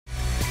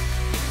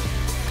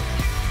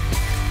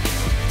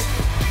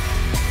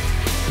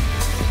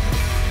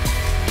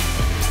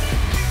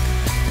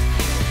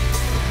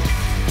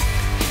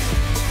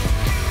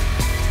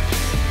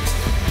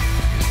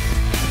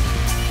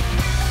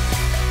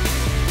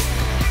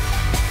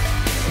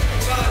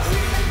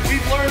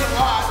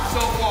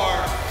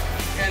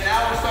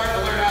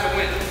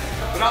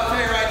But I'll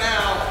tell you right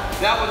now,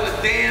 that was a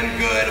damn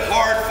good,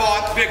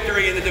 hard-fought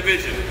victory in the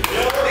division.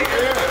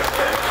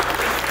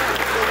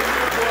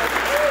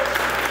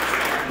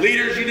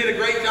 Leaders, you did a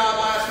great job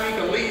last week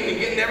of leading and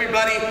getting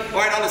everybody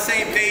right on the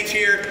same page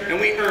here, and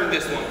we earned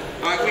this one.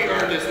 All right, we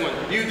earned this one.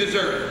 You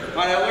deserve it.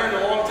 All right, I learned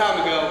a long time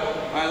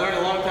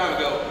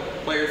ago,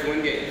 players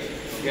win games.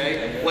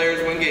 Okay?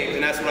 Players win games,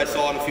 and that's what I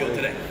saw on the field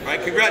today. All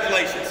right,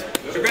 congratulations.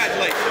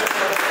 Congratulations.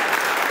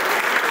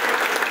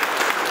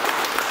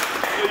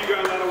 You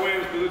got a lot of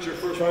wins, but it's your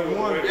first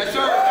one. Yes,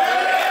 sir.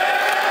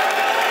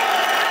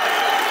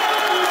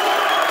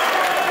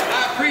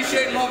 I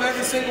appreciate and love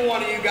every single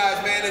one of you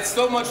guys, man. It's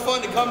so much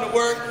fun to come to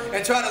work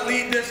and try to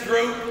lead this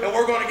group, and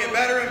we're going to get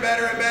better and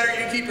better and better.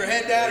 You keep your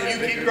head down and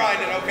you keep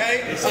grinding,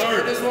 okay? Yes, sir. I've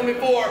heard this one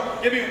before.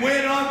 Give me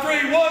win on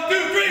 3. 1,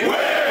 2, 3. Win!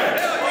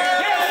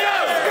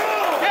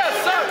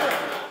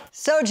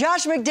 So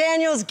Josh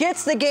McDaniels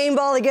gets the game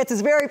ball. He gets his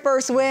very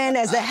first win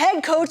as the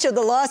head coach of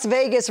the Las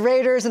Vegas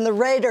Raiders, and the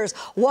Raiders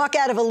walk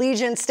out of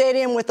Allegiant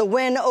Stadium with a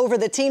win over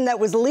the team that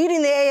was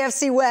leading the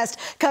AFC West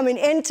coming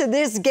into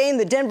this game,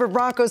 the Denver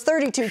Broncos,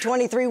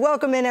 32-23.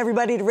 Welcome in,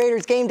 everybody, to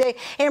Raiders Game Day.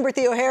 Amber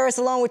Theoharis,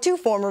 along with 2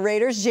 former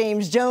Raiders,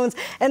 James Jones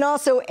and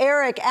also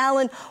Eric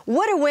Allen.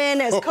 What a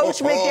win, as Coach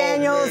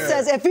McDaniels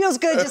says. It feels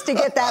good just to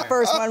get that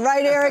first one,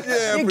 right, Eric?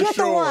 Yeah, you for get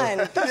sure. the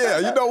one. Yeah,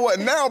 you know what?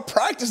 Now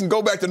practice and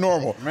go back to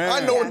normal. Man.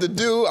 I know what to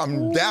do.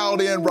 I'm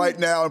dialed in right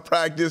now in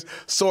practice.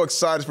 So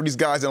excited for these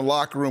guys in the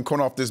locker room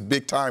coming off this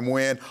big-time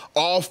win.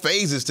 All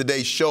phases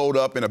today showed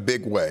up in a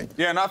big way.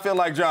 Yeah, and I feel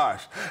like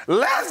Josh.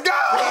 Let's go!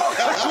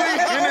 We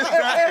in this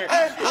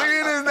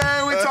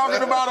thing. We're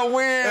talking about a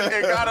win.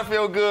 It got to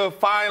feel good.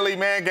 Finally,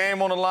 man,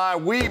 game on the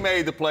line. We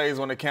made the plays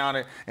when it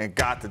counted and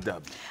got the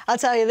W. I'll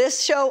tell you,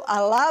 this show,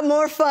 a lot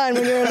more fun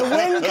when you're in the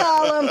win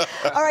column.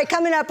 All right,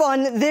 coming up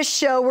on this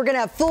show, we're going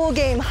to have full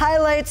game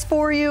highlights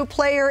for you,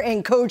 player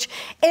and coach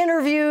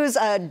interviews.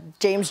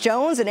 James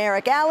Jones and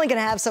Eric Allen going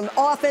to have some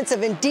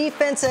offensive and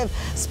defensive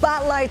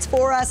spotlights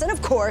for us. And,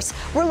 of course,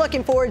 we're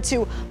looking forward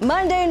to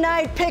Monday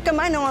Night Pick'em.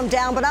 I know I'm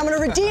down, but I'm going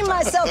to redeem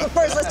myself. But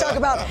first, let's talk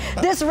about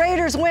this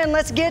Raiders win.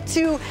 Let's get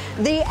to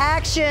the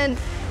action.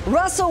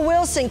 Russell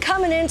Wilson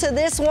coming into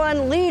this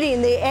one,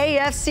 leading the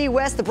AFC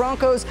West, the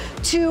Broncos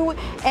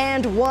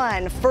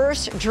 2-1.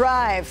 First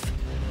drive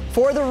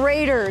for the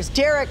Raiders.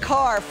 Derek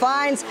Carr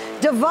finds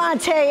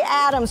Davante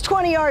Adams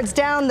 20 yards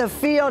down the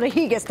field, and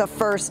he gets the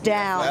first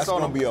down. That's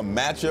going to be a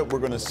matchup we're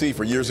going to see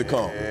for years to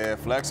come. Yeah,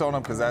 flex on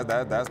him because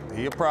that's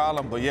he a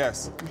problem, but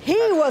yes. He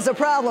was a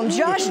problem.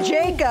 Josh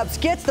Jacobs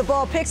gets the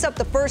ball, picks up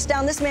the first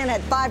down. This man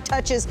had 5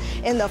 touches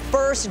in the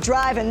first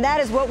drive, and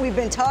that is what we've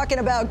been talking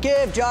about.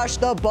 Give Josh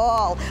the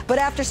ball. But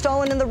after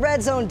stalling in the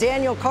red zone,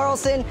 Daniel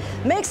Carlson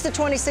makes the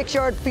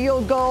 26-yard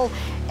field goal,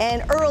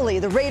 and early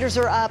the Raiders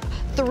are up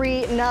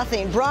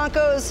 3-0.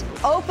 Broncos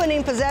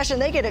opening possession.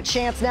 They get a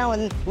chance now,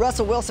 and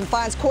Russell Wilson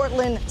finds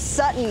Cortland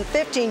Sutton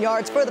 15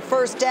 yards for the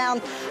first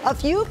down. A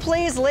few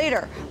plays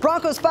later,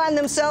 Broncos find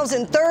themselves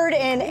in 3rd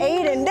and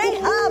 8, and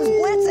Nate Hobbs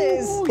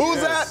blitzes.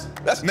 Who's that?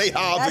 That's Nate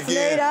Hobbs That's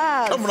again. Nate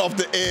Hobbs. Coming off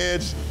the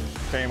edge.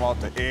 Came off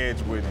the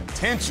edge with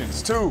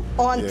intentions, too.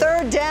 On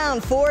 3rd down,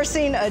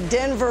 forcing a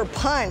Denver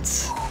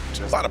punt.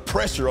 A lot of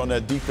pressure on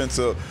that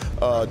defensive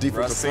front. Him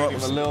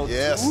a little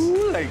yes.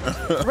 too late.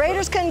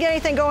 Raiders couldn't get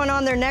anything going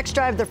on their next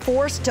drive. They're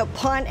forced to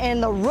punt,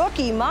 and the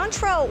rookie,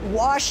 Montrell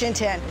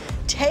Washington,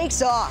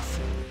 takes off.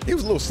 He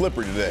was a little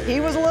slippery today. He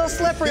was a little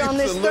slippery on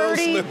this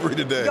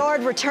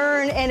 30-yard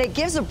return, and it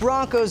gives the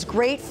Broncos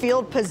great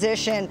field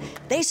position.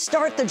 They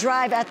start the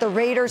drive at the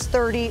Raiders'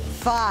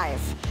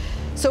 35.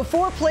 So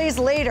 4 plays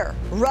later,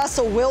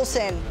 Russell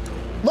Wilson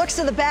looks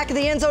to the back of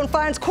the end zone,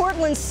 finds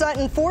Cortland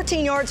Sutton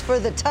 14 yards for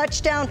the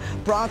touchdown.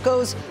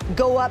 Broncos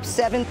go up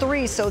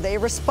 7-3, so they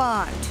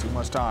respond. Too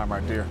much time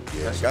right there.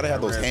 Yeah, got to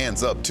have those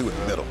hands up, too, in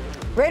the middle.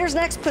 Raiders'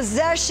 next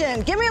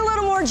possession. Give me a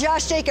little more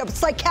Josh Jacobs.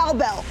 It's like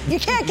cowbell. You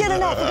can't get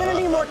enough. We're going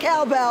to need more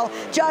cowbell.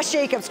 Josh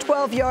Jacobs,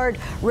 12-yard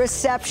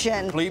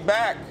reception. Complete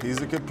back. He's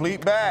a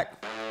complete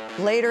back.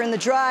 Later in the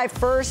drive,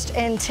 1st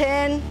and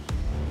 10.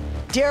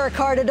 Derek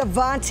Carr to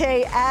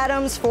Davante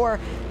Adams for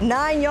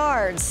 9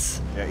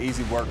 yards. Yeah,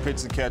 easy work.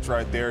 Pitch and catch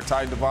right there.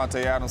 Tight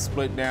Davante Adams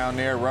split down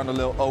there. Run a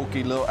little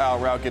okie, little out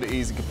route, get an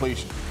easy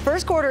completion.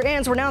 First quarter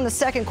ends. We're now in the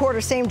second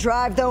quarter. Same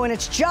drive, though, and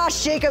it's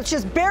Josh Jacobs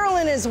just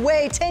barreling his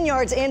way 10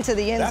 yards into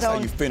the end zone. That's how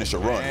you finish a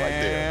run right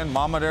there. And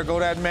mama, there go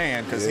that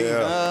man, because he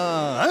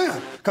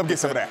come get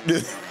some of that.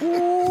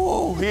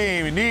 Ooh, he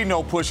ain't even need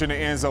no push in the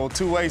end zone.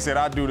 2-way said,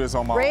 I do this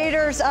on my own.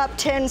 Raiders up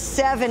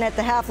 10-7 at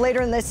the half.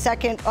 Later in the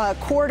second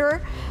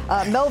quarter,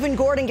 Melvin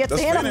Gordon gets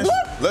the hand up.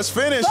 Let's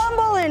finish.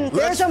 Fumbling.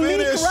 There's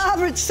Amik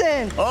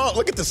Robertson. Oh,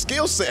 look at the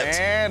skill set.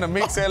 And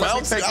Amik said, let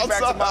me take you back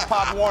to my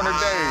Pop Warner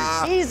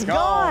days. He's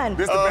gone.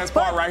 This is the best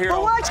part right here.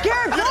 But watch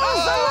Garrett Jones,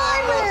 the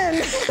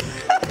lineman.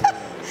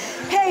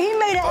 Hey, he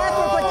made an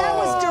effort, but that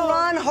was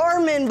Duron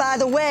Harmon, by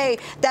the way.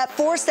 play that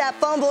forced that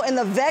fumble, and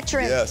the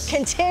veteran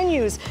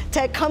continues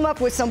to come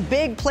up with some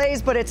big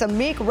plays, but it's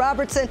Amik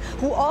Robertson,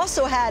 who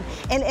also had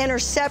an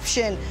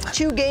interception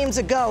 2 games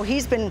ago.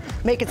 He's been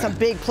making some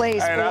big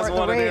plays for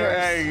the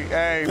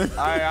Raiders.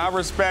 I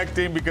respect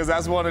him because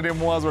that's one of them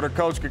ones where the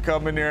coach could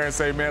come in there and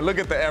say, man, look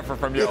at the effort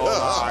from your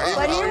O-line.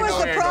 But here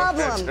was the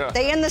problem.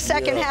 They end the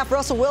second half,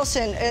 Russell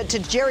Wilson to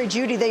Jerry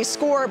Jeudy, they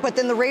score, but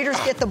then the Raiders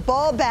get the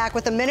ball back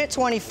with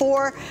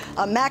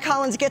 1:24. Mac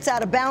Hollins gets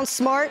out of bounds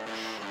smart.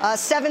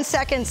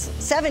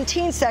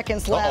 17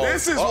 seconds left.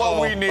 This is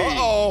what we need.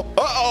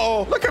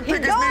 Look at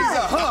pick his knees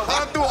up.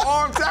 Run through an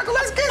arm tackle.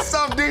 Let's get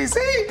some, DC.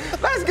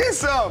 Let's get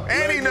some.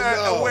 And he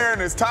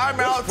awareness.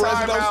 Timeout.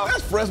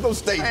 That's Fresno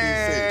State,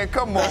 man, DC.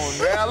 Come on,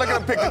 man. Look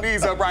at him pick the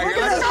knees up right here.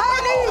 Look at his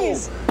high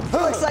knees.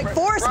 Looks like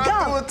Forrest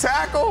Gump. Through a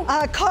tackle.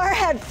 Carr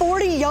had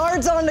 40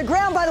 yards on the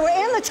ground, by the way,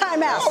 and the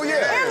timeout. Oh,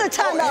 yeah. And the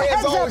timeout.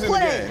 Heads-up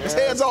play. His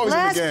head's always in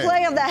the game. Last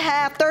play of the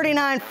half,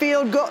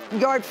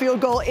 39-yard field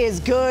goal is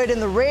good,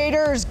 and the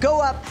Raiders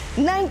go up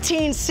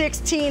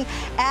 19-16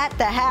 at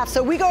the half.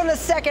 So we go to the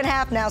second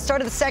half now.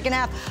 Start of the second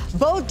half.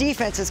 Both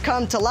defenses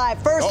come to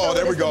life. First,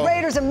 the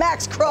Raiders and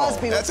Max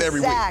Crosby with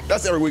the sack.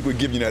 That's every week we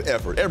give you that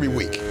effort. Every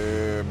week.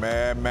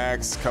 Mad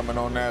Max coming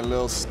on that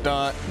little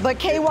stunt. But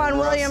K'Wan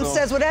Williams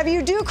says, whatever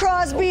you do,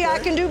 Crosby, I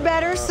can do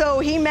better. So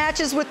he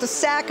matches with the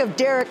sack of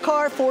Derek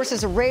Carr,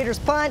 forces a Raiders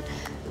punt.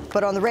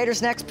 But on the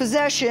Raiders' next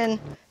possession,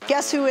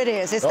 guess who it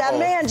is? It's that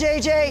man,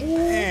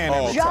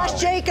 JJ.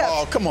 Josh Jacobs.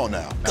 Oh, come on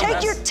now.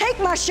 Take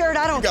my shirt.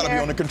 I don't care. You got to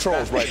be on the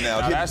controls right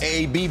now. Hit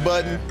A, B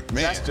button.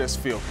 Man. That's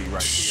just filthy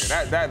right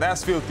here.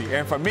 That's filthy.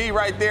 And for me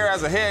right there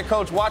as a head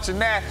coach watching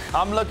that,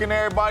 I'm looking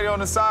at everybody on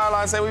the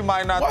sideline and say we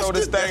might not throw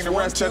this thing the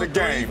rest of the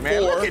game,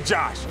 man. Look at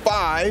Josh.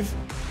 5.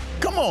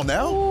 Come on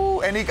now.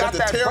 Ooh, and he got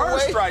that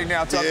burst right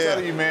now, I'm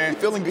telling you, man.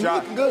 Feeling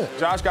looking good.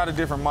 Josh got a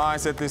different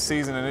mindset this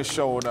season, and it's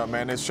showing up,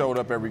 man. It's showed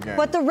up every game.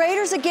 But the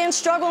Raiders, again,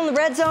 struggle in the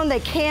red zone. They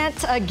can't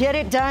get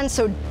it done,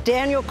 so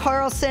Daniel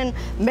Carlson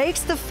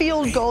makes the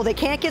field goal. They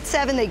can't get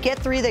 7. They get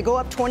 3. They go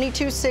up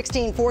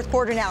 22-16, fourth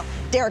quarter now.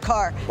 Derek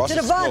Carr to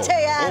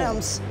Devontae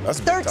Adams,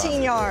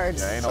 13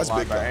 yards. Yeah,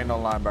 ain't no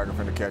linebacker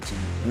finna catch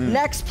him.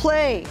 Next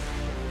play.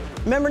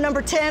 Remember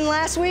number 10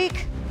 last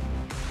week?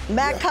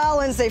 Matt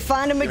Collins, they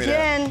find him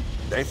again.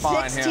 They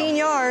find 16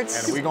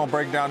 yards. And we're going to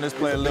break down this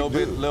play a little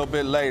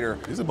bit later.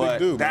 He's a big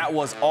dude, that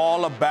was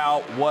all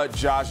about what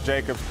Josh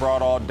Jacobs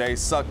brought all day.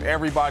 Sucked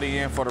everybody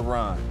in for the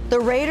run. The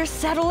Raiders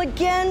settle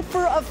again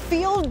for a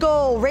field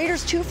goal.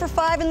 Raiders 2 for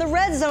 5 in the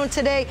red zone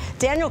today.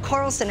 Daniel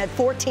Carlson had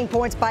 14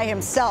 points by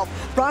himself.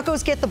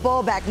 Broncos get the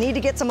ball back, need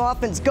to get some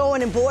offense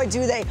going, and boy,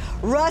 do they.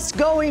 Russ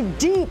going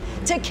deep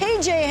to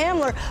KJ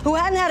Hamler, who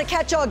hadn't had a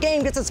catch all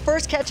game, gets his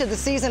first catch of the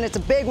season. It's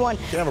a big one.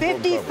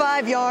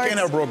 55 yards. Can't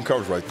have a broken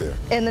coverage right there.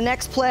 In the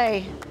next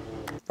play,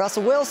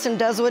 Russell Wilson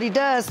does what he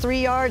does,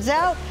 3 yards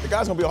out. The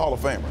guy's going to be a Hall of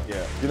Famer.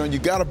 Yeah. You know, you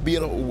got to be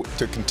able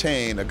to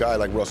contain a guy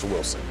like Russell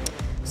Wilson.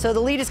 So the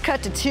lead is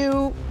cut to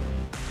 2.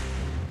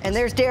 And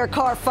there's Derek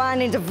Carr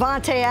finding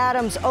Devontae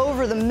Adams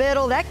over the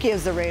middle. That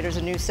gives the Raiders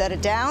a new set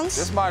of downs.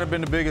 This might have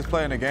been the biggest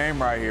play in the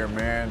game right here,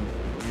 man.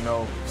 You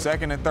know,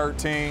 2nd and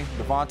 13.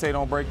 Devontae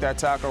don't break that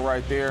tackle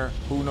right there.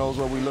 Who knows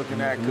what we're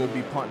looking at? Could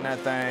be punting that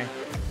thing.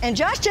 And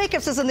Josh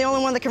Jacobs isn't the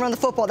only one that can run the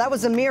football. That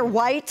was Zamir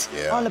White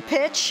on the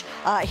pitch.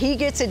 He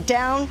gets it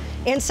down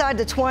inside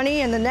the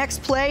 20. And the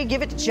next play,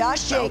 give it to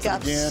Josh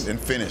Jacobs. Again and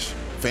finish.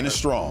 Finish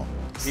strong.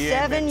 He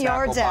 7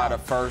 yards out. By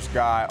the first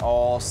guy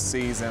all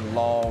season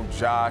long.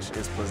 Josh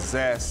is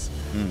possessed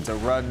to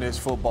run this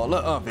football.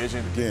 Look,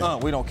 vision.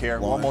 We don't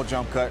care. One more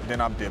jump cut, then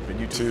I'm dipping.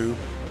 You 2.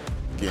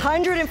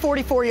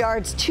 144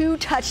 yards, 2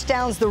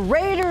 touchdowns. The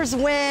Raiders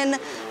win.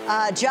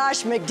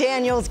 Josh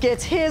McDaniels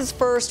gets his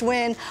first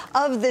win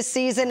of the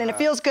season, and it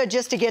feels good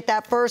just to get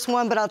that first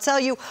one. But I'll tell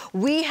you,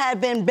 we had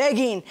been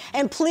begging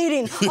and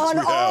pleading on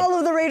all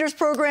of the Raiders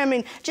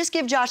programming. Just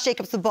give Josh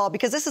Jacobs the ball,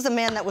 because this is a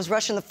man that was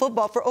rushing the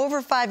football for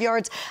over 5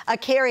 yards a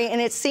carry, and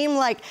it seemed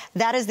like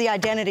that is the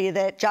identity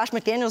that Josh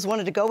McDaniels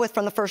wanted to go with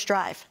from the first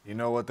drive. You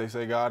know what they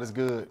say, God is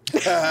good.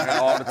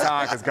 All the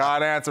time, because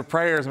God answers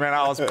prayers, man.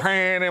 I was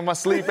praying in my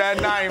sleep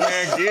at night,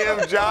 man.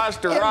 Give Josh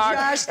the rock.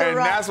 And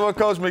that's what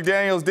Coach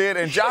McDaniels did.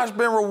 And Josh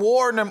been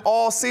rewarding him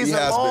all season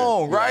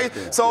long, right?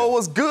 So it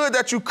was good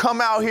that you come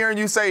out here and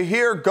you say,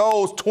 here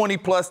goes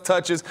 20-plus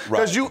touches,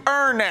 because you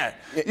earn that.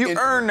 You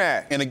earn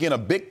that. And again, a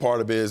big part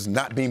of it is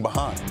not being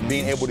behind,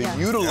 being able to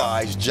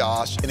utilize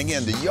Josh. And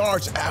again, the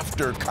yards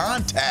after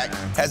contact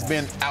has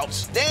been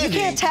outstanding. You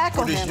can't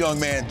tackle for this young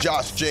man,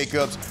 Josh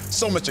Jacobs.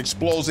 So much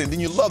explosion.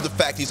 Then you love the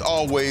fact he's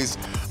always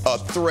a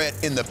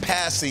threat in the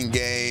passing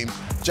game.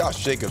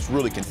 Josh Jacobs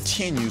really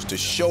continues to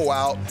show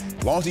out.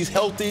 As long as he's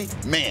healthy,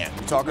 man,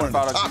 talking one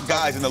about of the top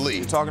guys in the league.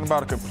 You're talking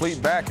about a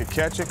complete back, could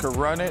catch it, could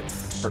run it.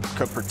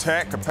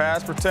 could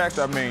pass protect.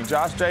 I mean,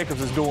 Josh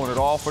Jacobs is doing it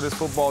all for this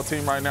football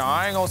team right now.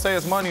 I ain't gonna say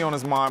it's money on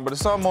his mind, but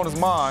it's something on his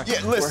mind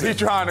where he's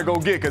trying to go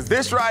get. Because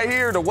this right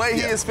here, the way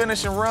he is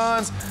finishing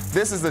runs,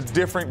 this is a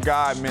different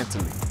guy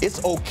mentally.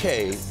 It's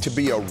okay to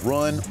be a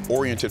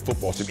run-oriented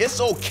football team.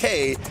 It's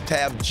okay to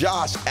have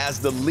Josh as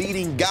the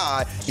leading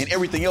guy, and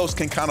everything else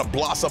can kind of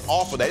blossom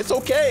off of that. It's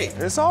okay.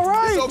 It's all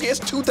right. It's okay. It's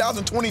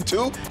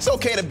 2022. It's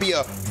okay to be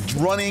a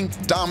running,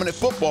 dominant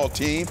football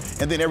team,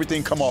 and then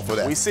everything come off of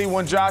that. We see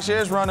when Josh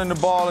is running the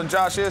ball and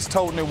Josh is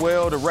toting it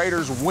well, the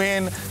Raiders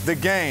win the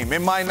game.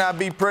 It might not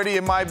be pretty,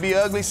 it might be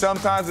ugly,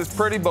 sometimes it's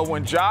pretty, but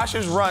when Josh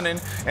is running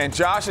and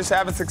Josh is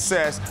having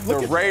success, the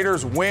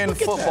Raiders win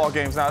football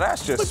games. Now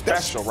that's just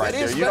special right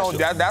there. You know,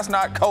 that's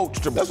not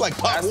coachable. That's like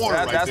Pop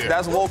Warner right there.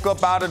 That's woke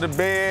up out of the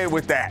bed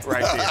with that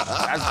right there.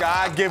 That's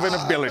God-given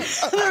ability.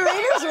 The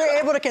Raiders were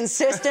able to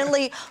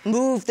consistently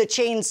move the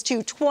chains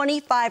to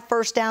 25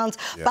 first downs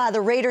by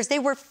the Raiders. They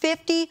were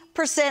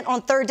 50%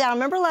 on third down.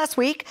 Remember last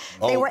week?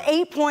 They were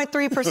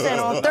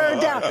 8.3% on third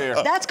down.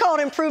 That's called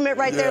improvement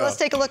right there. Let's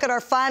take a look at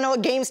our final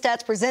game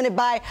stats presented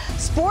by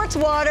Sports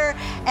Water.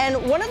 And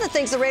one of the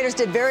things the Raiders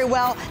did very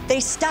well, they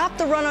stopped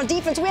the run on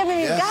defense. We haven't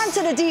even gotten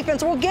to the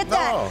defense. We'll get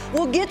that.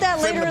 We'll get that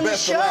later in the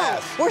show.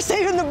 We're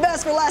saving the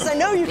best for last. I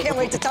know you can't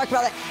wait to talk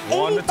about that.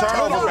 Won the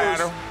turnover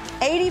battle.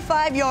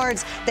 85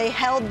 yards they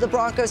held the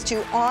Broncos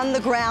to on the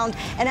ground.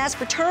 And as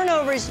for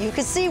turnovers, you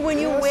can see when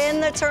you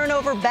win the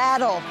turnover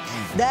battle,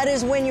 that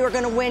is when you're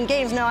going to win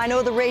games. Now, I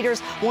know the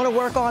Raiders want to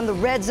work on the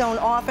red zone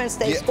offense.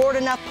 They scored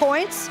enough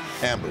points.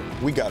 Amber,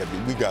 we got to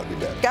be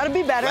better. Got to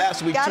be better.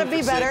 Last week, got to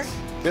be better.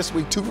 This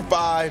week, 2 for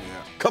 5.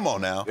 Come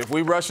on now. If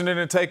we rushing it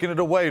and taking it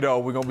away, though,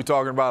 we're going to be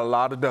talking about a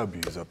lot of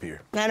W's up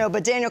here. I know,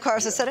 but Daniel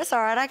Carson said, it's all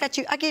right. I got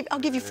you. I'll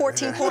give you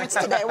 14 points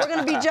today. We're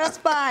going to be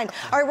just fine.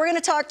 All right, we're going to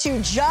talk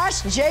to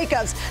Josh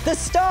Jacobs, the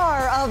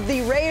star of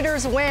the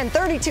Raiders win,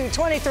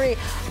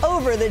 32-23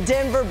 over the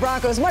Denver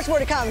Broncos. Much more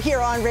to come here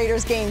on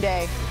Raiders Game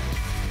Day.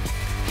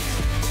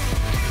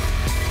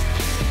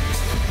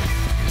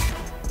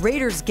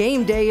 Raiders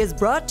Game Day is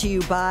brought to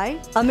you by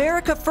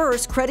America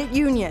First Credit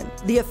Union,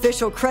 the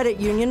official credit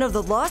union of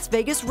the Las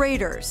Vegas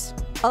Raiders.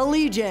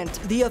 Allegiant,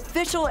 the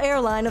official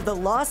airline of the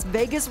Las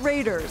Vegas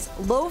Raiders.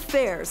 Low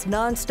fares,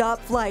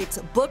 non-stop flights.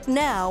 Book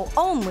now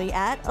only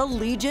at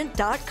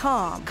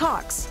Allegiant.com.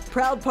 Cox,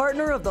 proud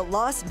partner of the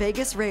Las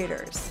Vegas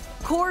Raiders.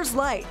 Coors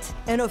Light,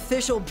 an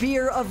official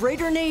beer of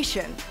Raider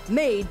Nation,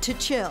 made to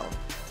chill.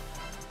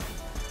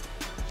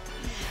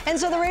 And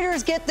so the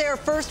Raiders get their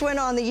first win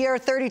on the year,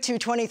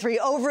 32-23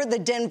 over the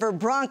Denver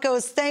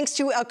Broncos, thanks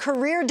to a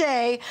career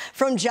day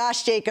from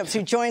Josh Jacobs,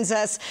 who joins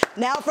us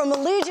now from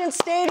Allegiant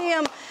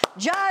Stadium.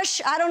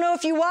 Josh, I don't know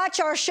if you watch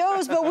our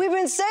shows, but we've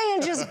been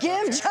saying just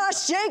give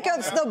Josh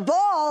Jacobs the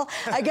ball.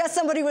 I guess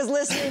somebody was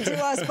listening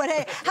to us, but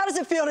hey, how does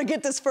it feel to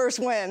get this first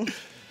win?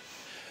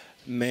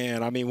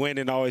 Man, I mean,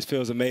 winning always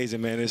feels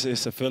amazing, man.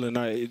 It's a feeling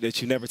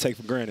that you never take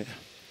for granted.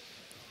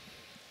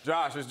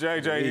 Josh, it's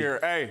JJ here.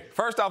 Hey,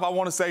 first off, I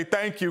want to say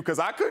thank you because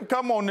I couldn't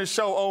come on this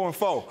show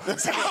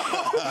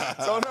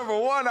 0-4. So number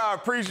one, I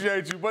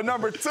appreciate you. But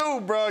number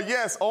two, bro,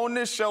 yes, on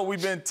this show, we've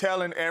been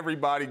telling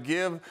everybody,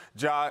 give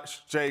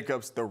Josh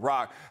Jacobs the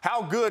rock.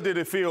 How good did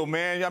it feel,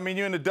 man? I mean,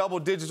 you're in the double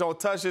digits on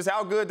touches.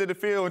 How good did it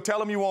feel? And tell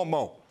them you want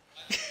more.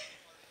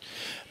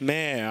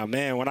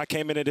 Man, when I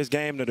came into this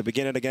game, at the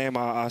beginning of the game,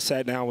 I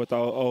sat down with the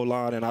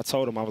O-line and I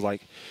told him, I was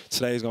like,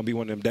 today's going to be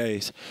one of them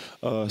days.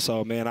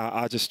 So, man,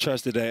 I just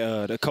trusted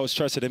that the coach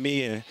trusted in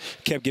me and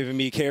kept giving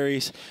me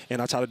carries, and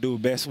I try to do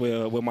best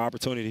with my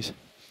opportunities.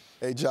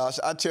 Hey, Josh,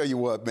 I tell you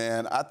what,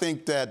 man, I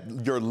think that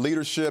your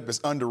leadership is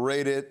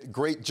underrated.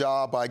 Great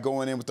job by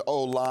going in with the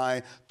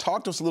O-line.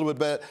 Talk to us a little bit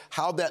about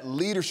how that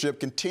leadership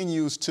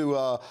continues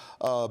to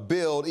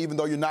build, even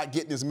though you're not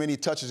getting as many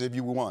touches as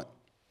you want.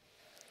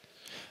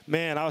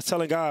 Man, I was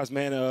telling guys,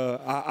 man,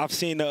 I've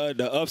seen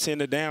the ups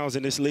and the downs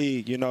in this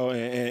league, you know,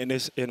 and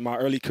in my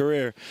early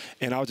career.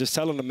 And I was just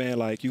telling them, man,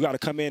 like, you got to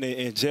come in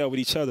and gel with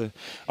each other.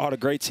 All the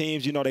great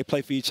teams, you know, they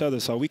play for each other.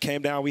 So we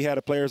came down. We had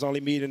a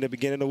players-only meeting in the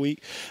beginning of the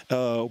week.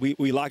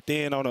 We locked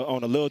in on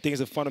the little things,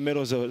 the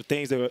fundamentals of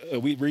things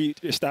that we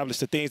reestablished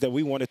the things that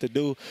we wanted to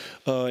do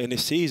in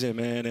this season,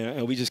 man.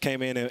 And we just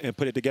came in and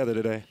put it together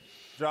today.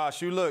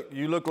 Josh, you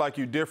look like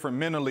you're different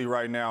mentally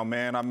right now,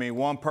 man. I mean,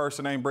 one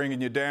person ain't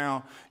bringing you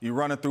down. You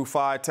running through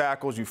 5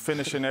 tackles. You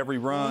finishing every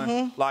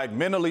run. Like,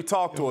 mentally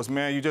talk to us,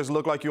 man. You just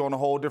look like you're on a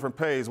whole different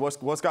page.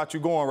 What's got you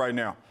going right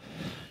now?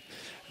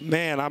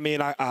 Man, I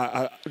mean,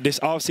 I this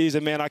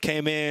offseason, man, I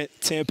came in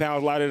 10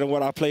 pounds lighter than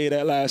what I played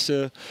at last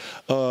year.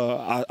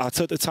 I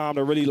took the time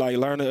to really, like,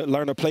 learn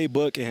the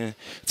playbook and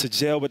to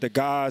gel with the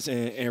guys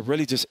and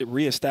really just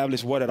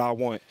reestablish what did I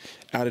want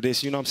out of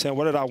this. You know what I'm saying?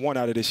 What did I want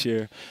out of this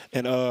year?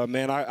 And,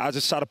 man, I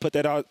just try to put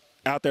that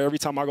out there every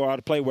time I go out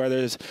to play, whether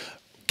it's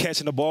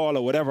catching the ball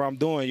or whatever I'm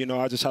doing. You know,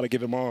 I just try to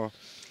give it my all.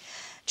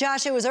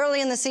 Josh, it was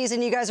early in the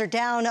season. You guys are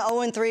down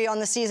 0-3 on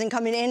the season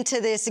coming into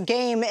this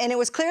game, and it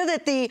was clear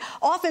that the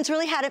offense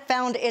really hadn't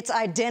found its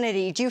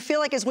identity. Do you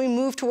feel like as we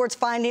move towards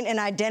finding an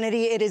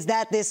identity, it is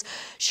that this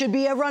should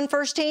be a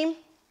run-first team?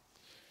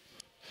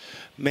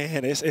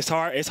 Man, it's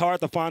hard. It's hard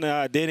to find an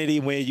identity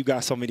when you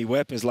got so many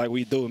weapons like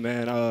we do,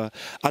 man.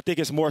 I think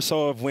it's more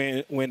so of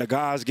when the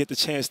guys get the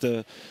chance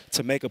to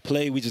make a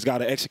play, we just got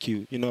to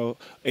execute. You know,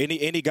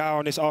 any guy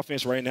on this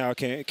offense right now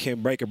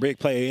can break a big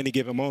play at any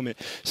given moment.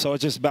 So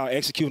it's just about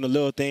executing the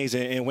little things,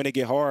 and when it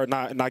get hard,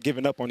 not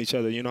giving up on each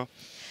other. You know.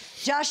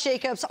 Josh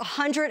Jacobs,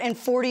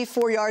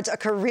 144 yards, a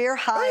career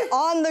high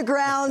on the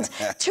ground,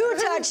 2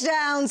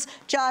 touchdowns.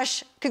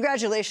 Josh,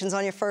 congratulations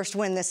on your first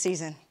win this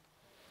season.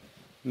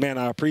 Man,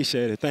 I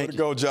appreciate it. Thank you.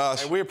 Go,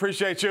 Josh. Hey, we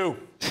appreciate you.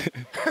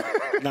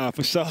 Nah,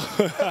 for sure.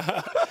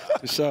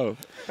 For sure.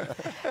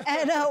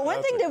 And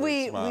one thing that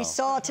we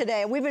saw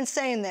today, we've been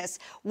saying this,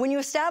 when you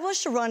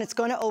establish a run, it's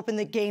going to open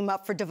the game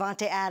up for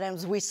Davante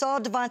Adams. We saw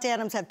Davante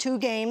Adams have 2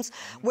 games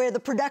where the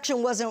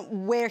production wasn't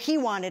where he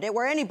wanted it,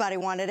 where anybody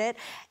wanted it.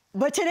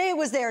 But today it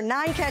was there,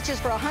 9 catches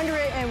for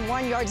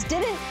 101 yards.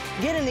 Didn't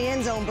get in the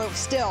end zone, but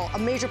still a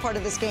major part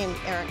of this game,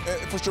 Eric.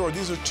 For sure,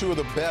 these are 2 of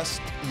the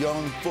best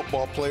young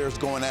football players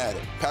going at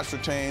it.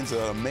 Patrick Surtain's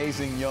an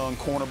amazing young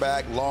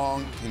cornerback,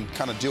 long, can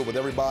kind of deal with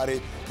everybody.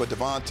 But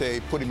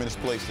Davante put him in his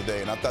place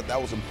today, and I thought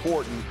that was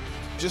important,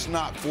 just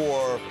not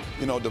for,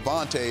 you know,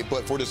 Davante,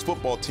 but for this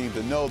football team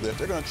to know that if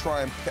they're going to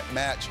try and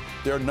match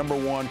their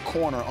 #1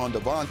 corner on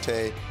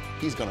Davante,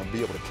 he's going to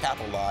be able to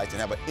capitalize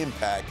and have an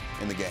impact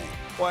in the game.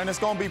 Well, and it's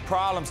going to be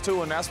problems,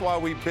 too, and that's why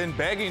we've been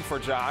begging for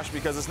Josh,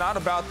 because it's not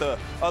about the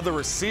other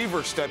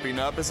receiver stepping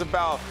up. It's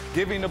about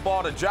giving the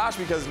ball to Josh,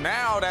 because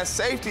now that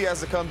safety has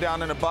to come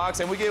down in the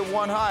box, and we get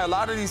one high. A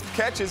lot of these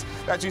catches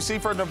that you see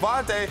for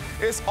Davante,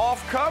 it's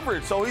off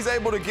coverage. So he's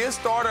able to get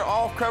started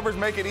off coverage,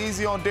 make it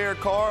easy on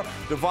Derek Carr.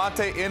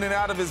 Davante in and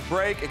out of his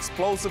break,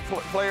 explosive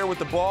player with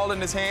the ball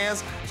in his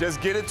hands.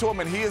 Just get it to him,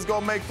 and he is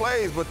going to make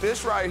plays. But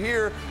this right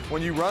here,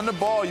 when you run the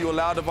ball, you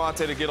allow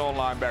Davante to get on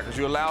linebackers.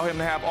 You allow him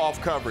to have off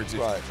coverage.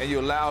 Right. And you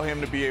allow him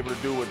to be able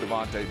to do what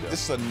Davante does.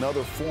 This is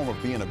another form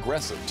of being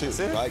aggressive, too.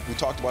 Right? We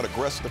talked about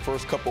aggressive the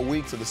first couple of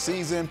weeks of the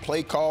season,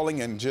 play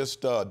calling, and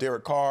just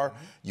Derek Carr.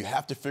 You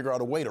have to figure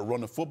out a way to run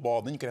the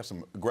football. Then you can have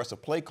some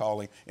aggressive play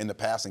calling in the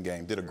passing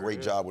game. Did a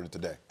great job with it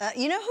today.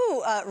 You know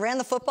who ran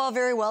the football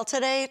very well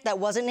today that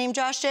wasn't named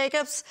Josh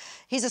Jacobs?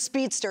 He's a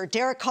speedster,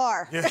 Derek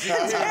Carr. Yes,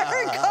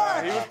 Derek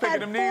Carr he was picking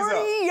had them knees 40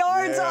 up.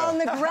 yards on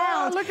the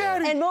ground. Look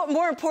at him. And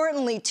more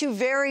importantly, 2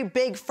 very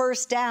big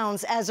first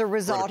downs as a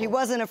result. He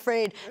wasn't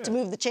afraid to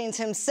move the chains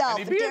himself.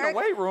 And he be in the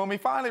weight room. He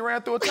finally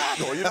ran through a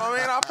tackle. You know what I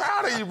mean? I'm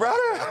proud of you, brother.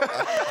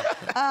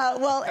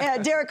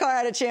 Derek Carr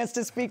had a chance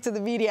to speak to the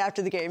media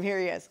after the game. Here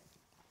he is.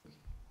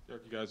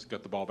 Derek, you guys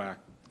got the ball back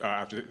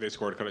after they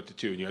scored, cut it to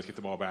 2, and you guys get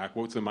the ball back.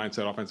 What was the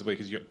mindset offensively?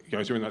 Because you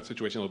guys were in that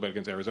situation a little bit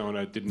against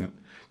Arizona, didn't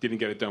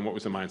get it done. What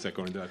was the mindset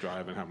going into that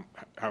drive, and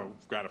how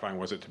gratifying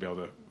was it to be able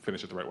to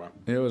finish it the right way?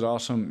 It was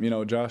awesome. You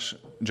know, Josh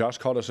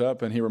called us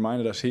up, and he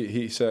reminded us.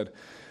 He said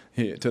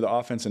to the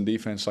offense and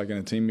defense, like in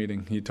a team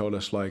meeting, he told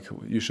us, like,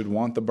 you should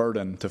want the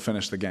burden to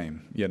finish the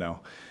game, you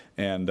know,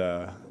 and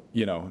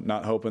you know,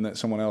 not hoping that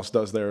someone else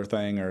does their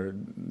thing or,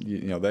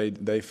 you know,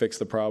 they fix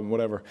the problem,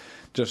 whatever.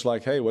 Just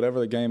like, hey, whatever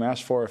the game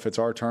asks for, if it's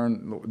our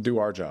turn, do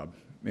our job.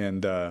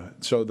 And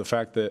so the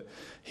fact that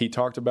he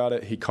talked about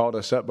it, he called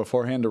us up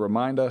beforehand to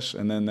remind us,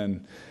 and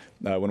then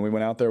when we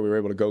went out there, we were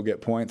able to go get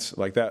points.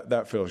 Like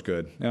that feels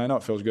good. And I know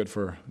it feels good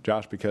for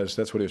Josh because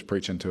that's what he was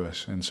preaching to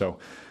us. And so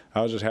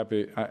I was just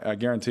happy. I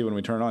guarantee when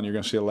we turn on, you're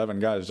going to see 11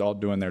 guys all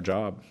doing their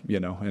job, you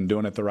know, and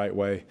doing it the right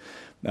way.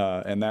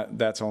 And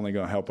that's only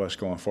going to help us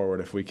going forward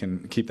if we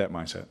can keep that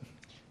mindset.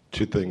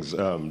 2 things.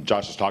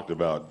 Josh has talked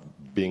about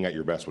being at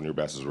your best when your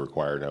best is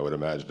required. And I would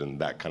imagine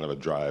that kind of a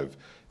drive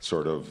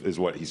sort of is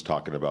what he's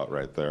talking about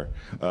right there.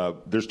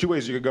 There's 2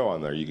 ways you could go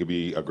on there. You could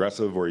be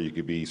aggressive or you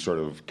could be sort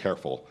of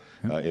careful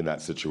in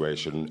that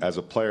situation. As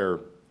a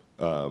player,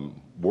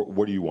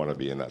 what do you want to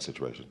be in that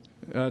situation?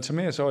 To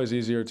me, it's always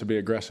easier to be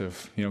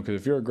aggressive, you know, because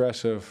if you're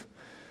aggressive,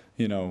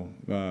 you know,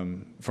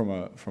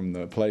 from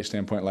the play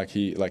standpoint, like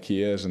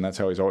he is, and that's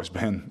how he's always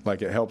been.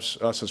 Like, it helps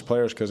us as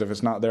players because if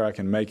it's not there, I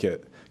can make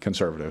it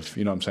conservative.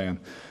 You know what I'm saying?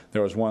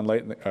 There was one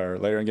later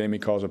in the game, he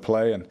calls a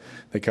play and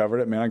they covered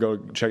it. Man, I go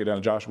check it down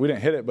to Josh. We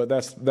didn't hit it, but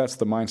that's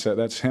the mindset.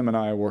 That's him and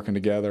I working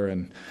together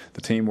and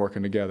the team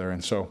working together.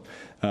 And so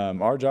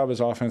our job as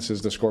offense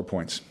is to score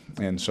points.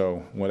 And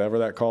so whatever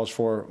that calls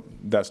for,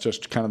 that's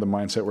just kind of the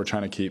mindset we're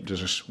trying to keep.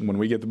 Just when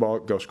we get the ball,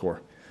 go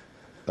score.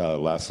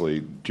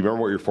 Lastly, do you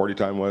remember what your 40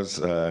 time was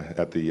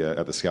at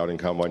the scouting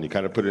combine? You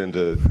kind of put it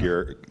into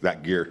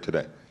gear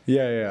today.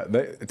 Yeah.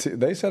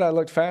 They said I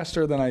looked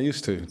faster than I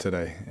used to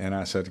today, and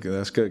I said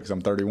that's good because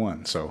I'm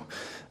 31. So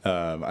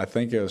I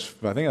think it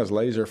was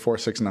laser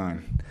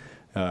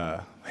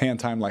 4.69, hand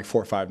time like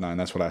 4.59.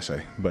 That's what I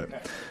say.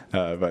 But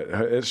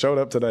it showed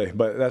up today.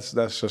 But that's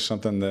just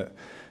something that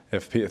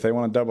if they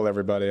want to double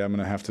everybody, I'm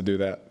going to have to do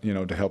that, you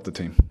know, to help the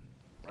team.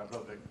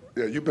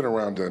 Yeah, you've been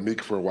around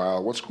Meek for a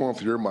while. What's going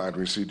through your mind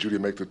when you see Judy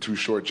make the 2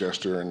 short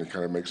gesture and you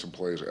kind of make some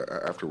plays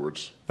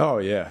afterwards? Oh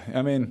yeah,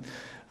 I mean,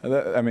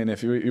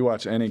 if you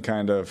watch any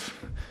kind of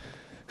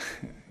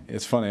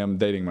it's funny, I'm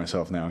dating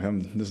myself now.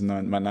 This is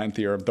my 9th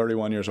year. I'm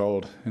 31 years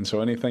old. And so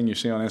anything you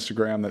see on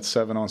Instagram that's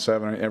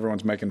 7-on-7,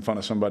 everyone's making fun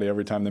of somebody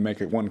every time they make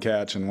it one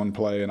catch and one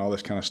play and all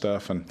this kind of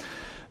stuff. And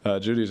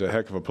Judy's a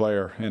heck of a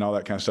player and all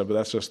that kind of stuff, but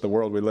that's just the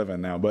world we live in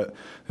now. But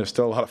there's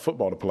still a lot of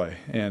football to play.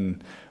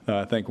 And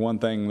I think one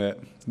thing that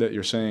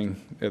you're seeing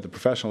at the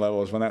professional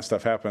level is when that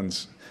stuff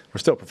happens, we're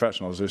still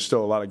professionals. There's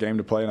still a lot of game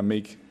to play, and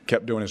Amik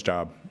kept doing his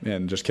job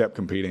and just kept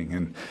competing.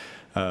 And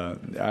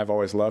I've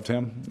always loved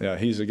him.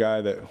 He's a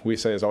guy that we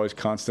say is always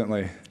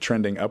constantly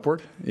trending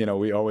upward. You know,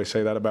 we always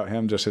say that about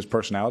him, just his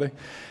personality.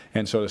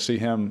 And so to see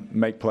him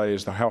make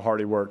plays, how hard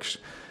he works,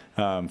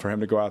 for him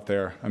to go out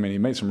there. I mean, he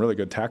made some really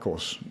good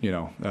tackles, you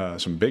know,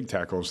 some big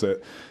tackles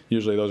that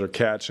usually those are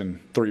catch and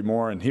 3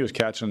 more, and he was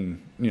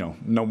catching, you know,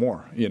 no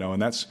more, you know,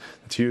 and that's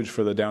huge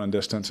for the down and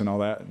distance and all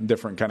that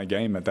different kind of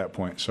game at that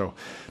point. So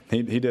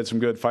he did some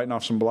good fighting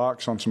off some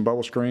blocks on some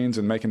bubble screens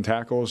and making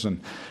tackles, and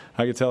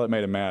I could tell it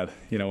made him mad,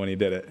 you know, when he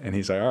did it. And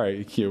he's like, all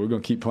right, we're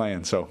going to keep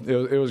playing. So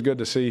it was good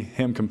to see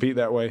him compete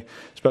that way,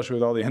 especially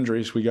with all the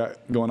injuries we got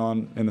going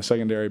on in the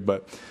secondary.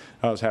 But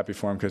I was happy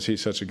for him because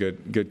he's such a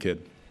good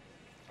kid.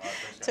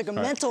 Took a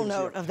mental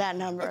note of that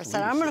number. I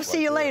said, I'm going to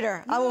see you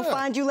later. I will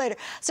find you later.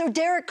 So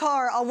Derek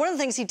Carr, one of the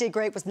things he did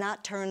great was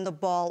not turn the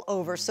ball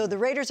over. So the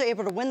Raiders are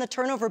able to win the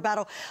turnover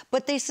battle,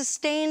 but they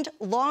sustained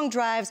long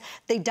drives.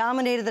 They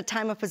dominated the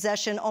time of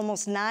possession,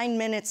 almost 9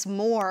 minutes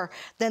more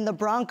than the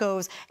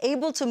Broncos,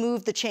 able to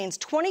move the chains.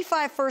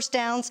 25 first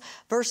downs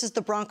versus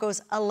the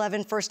Broncos,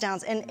 11 first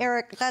downs. And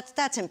Eric,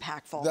 that's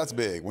impactful. That's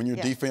big. When you're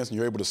defense and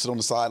you're able to sit on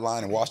the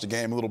sideline and watch the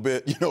game a little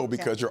bit, you know,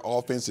 because your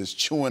offense is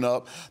chewing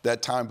up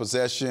that time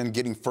possession,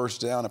 getting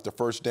first down after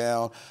first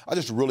down. I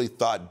just really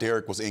thought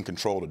Derek was in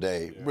control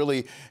today.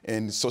 Really,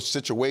 in such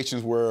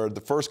situations where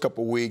the first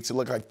couple of weeks it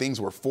looked like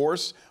things were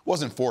forced,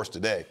 wasn't forced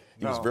today.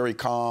 He was very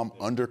calm,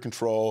 under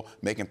control,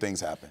 making things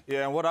happen.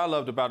 Yeah, and what I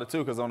loved about it, too,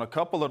 because on a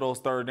couple of those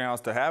third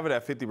downs, to have it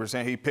at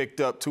 50%, he picked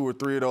up 2 or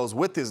 3 of those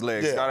with his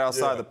legs, got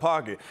outside the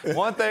pocket.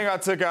 One thing I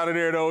took out of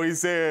there, though, he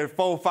said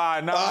 4.59.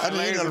 I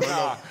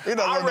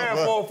ran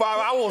 4.5.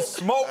 I will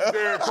smoke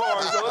Derek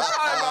Carr. So it's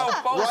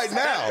not about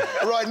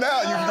right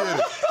now, you can get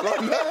it.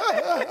 Right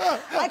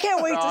now. I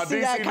can't wait to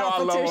see that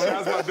competition.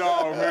 That's my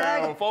dog,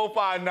 man.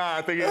 4.59.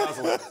 I think he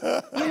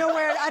hustles. You know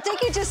where? I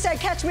think he just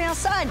said, catch me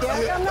outside,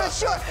 Derek. I'm not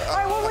sure. All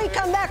right, when we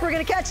come back, we're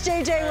going to catch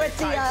JJ with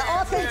the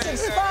offensive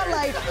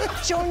spotlight,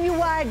 showing you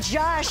why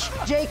Josh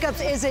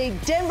Jacobs is a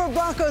Denver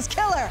Broncos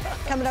killer.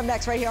 Coming up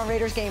next right here on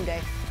Raiders Game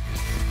Day.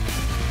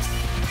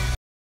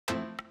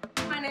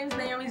 My name is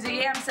Naomi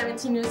Z. I'm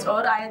 17 years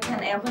old. I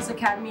attend Amber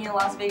Academy in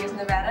Las Vegas,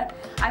 Nevada.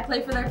 I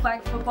play for their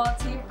flag football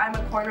team. I'm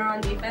a corner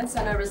on defense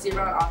and a receiver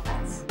on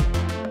offense.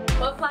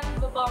 What flag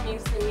football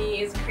means to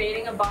me is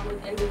creating a bond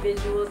with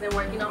individuals and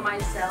working on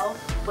myself,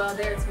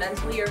 whether it's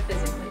mentally or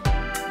physically.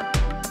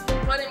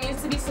 What it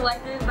means to be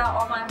selected is that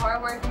all my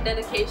hard work and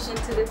dedication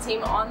to the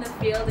team on the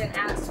field and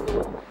at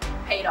school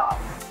paid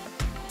off.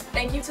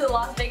 Thank you to the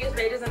Las Vegas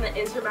Raiders and the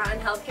Intermountain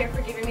Healthcare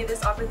for giving me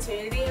this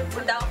opportunity.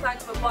 Without flag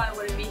football, I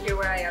wouldn't be here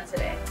where I am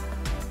today.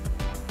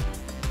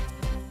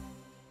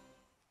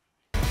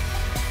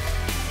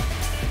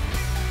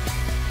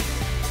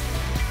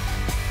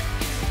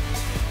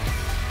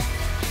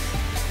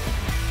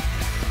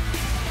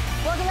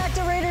 Welcome back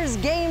to Raiders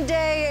Game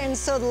Day, and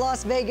so the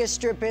Las Vegas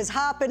Strip is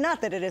hopping.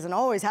 Not that it isn't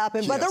always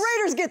hopping, but the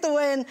Raiders get the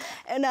win,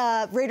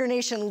 and Raider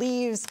Nation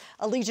leaves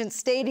Allegiant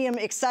Stadium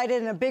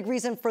excited, and a big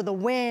reason for the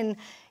win,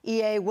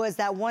 EA, was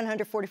that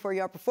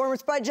 144-yard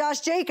performance by Josh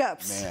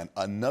Jacobs. Man,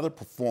 another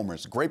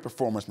performance, great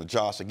performance from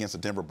Josh against the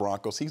Denver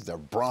Broncos. He's the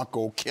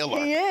Bronco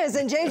killer. He is,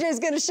 and JJ's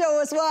going to show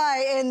us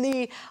why in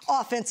the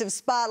offensive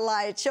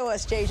spotlight. Show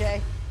us, JJ.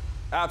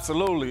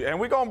 Absolutely. And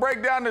we're going to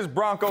break down this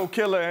Bronco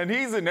killer, and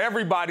he's an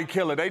everybody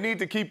killer. They need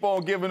to keep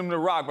on giving him the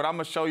rock, but I'm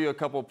going to show you a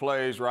couple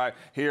plays right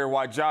here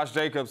why Josh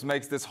Jacobs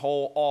makes this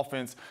whole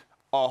offense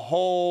a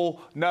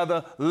whole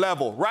nother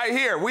level. Right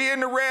here, we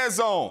in the red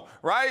zone,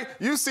 right?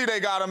 You see they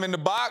got him in the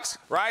box,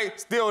 right?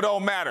 Still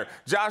don't matter.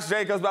 Josh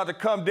Jacobs about to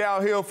come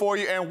downhill for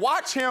you, and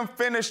watch him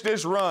finish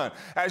this run.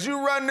 As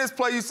you run this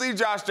play, you see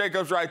Josh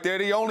Jacobs right there.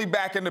 The only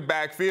back in the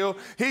backfield.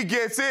 He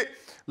gets it.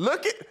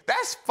 Look at,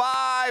 that's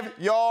 5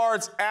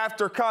 yards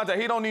after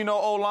contact. He don't need no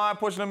O-line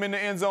pushing him in the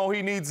end zone.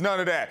 He needs none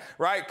of that,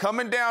 right?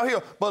 Coming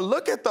downhill. But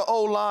look at the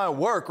O-line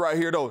work right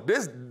here, though.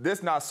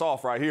 This not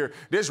soft right here.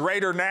 This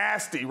Raider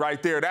nasty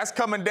right there. That's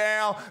coming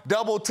down,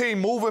 double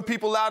team, moving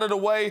people out of the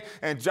way,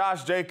 and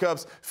Josh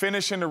Jacobs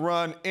finishing the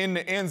run in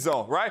the end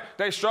zone, right?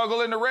 They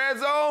struggle in the red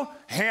zone,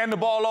 hand the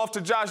ball off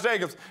to Josh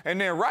Jacobs. And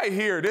then right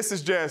here, this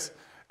is just,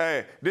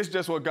 hey, this is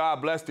just what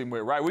God blessed him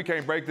with, right? We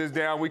can't break this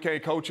down. We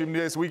can't coach him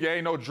this. We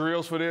ain't no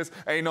drills for this.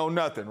 Ain't no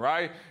nothing,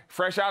 right?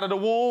 Fresh out of the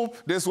womb,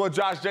 this is what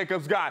Josh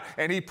Jacobs got.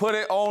 And he put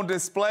it on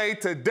display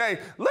today.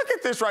 Look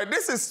at this, right?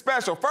 This is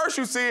special. First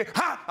you see it,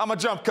 I'm a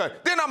jump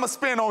cut. Then I'm a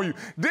spin on you.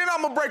 Then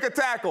I'm going to break a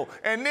tackle.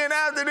 And then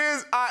after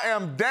this, I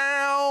am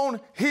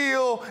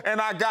downhill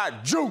and I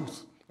got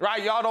juice.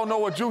 Right? Y'all don't know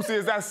what juice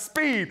is. That's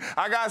speed.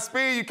 I got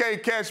speed. You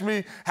can't catch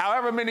me.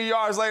 However many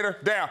yards later,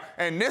 down.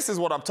 And this is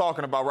what I'm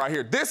talking about right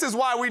here. This is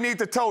why we need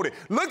to tote it.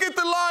 Look at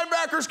the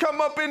linebackers come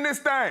up in this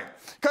thing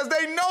because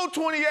they know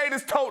 28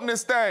 is toting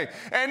this thing.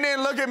 And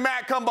then look at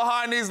Matt come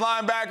behind these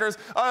linebackers.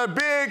 A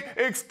big,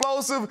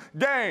 explosive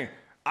game.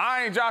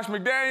 I ain't Josh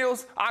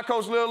McDaniels. I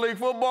coach Little League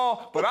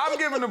football, but I'm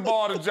giving the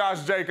ball to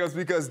Josh Jacobs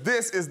because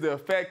this is the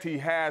effect he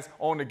has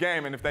on the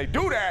game. And if they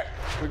do that,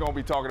 we're going to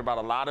be talking about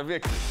a lot of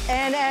victories.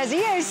 And as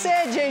EA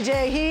said,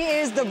 JJ, he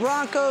is the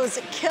Broncos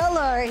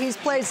killer. He's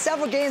played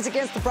several games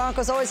against the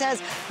Broncos, always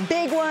has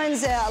big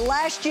ones.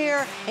 Last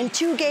year, in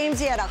 2 games,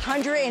 he had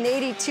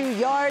 182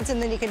 yards,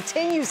 and then he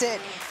continues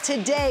it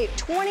today.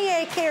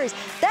 28 carries.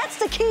 That's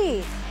the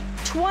key.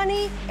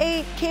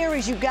 28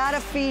 carries. You got to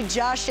feed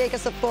Josh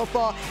Jacobs the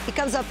football. He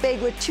comes up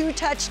big with 2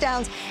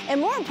 touchdowns.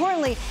 And more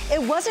importantly,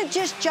 it wasn't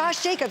just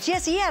Josh Jacobs.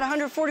 Yes, he had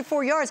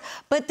 144 yards,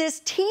 but this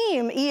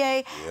team,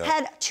 EA,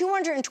 had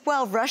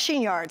 212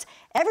 rushing yards.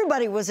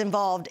 Everybody was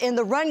involved in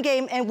the run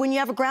game, and when you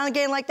have a ground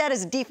game like that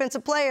as a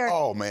defensive player.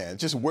 Oh, man, it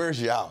just wears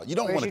you out. You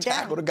don't want to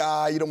tackle the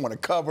guy. You don't want to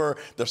cover.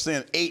 They're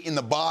saying 8 in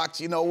the box.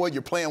 You know what?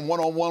 You're playing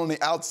one-on-one on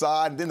the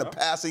outside, and then the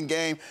passing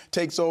game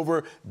takes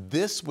over.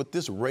 What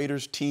this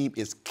Raiders team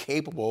is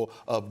capable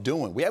of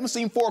doing. We haven't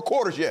seen 4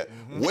 quarters yet.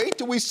 Wait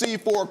till we see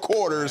 4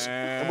 quarters,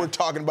 and we're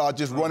talking about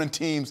just running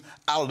teams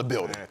out of the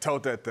building.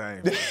 Tote that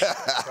thing.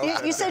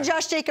 You said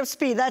Josh Jacobs'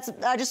 speed.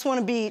 I just want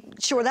to be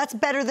sure. That's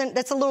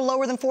a little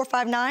lower than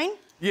 4.59?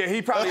 Yeah,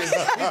 he probably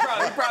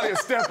a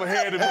step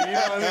ahead of me, you know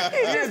what I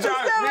mean? He's just a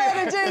step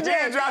ahead of JJ. Me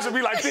and Josh will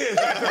be like this.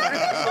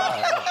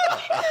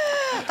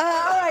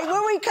 All right,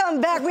 when we come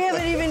back, we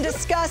haven't even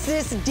discussed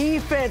this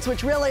defense,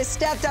 which really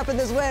stepped up in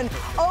this win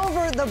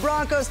over the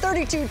Broncos,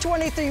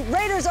 32-23.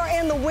 Raiders are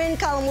in the win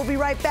column. We'll be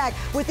right back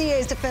with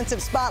EA's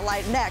Defensive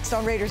Spotlight next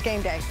on Raiders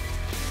Game Day.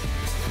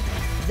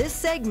 This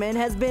segment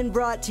has been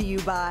brought to you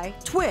by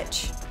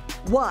Twitch.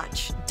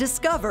 Watch,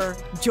 discover,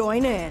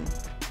 join in.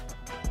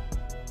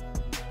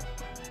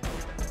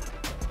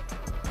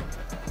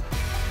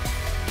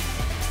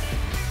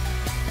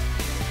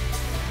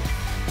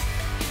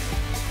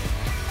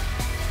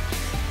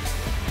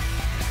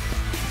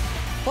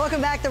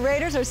 Welcome back. The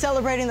Raiders are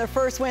celebrating their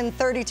first win,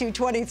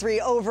 32-23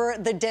 over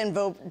the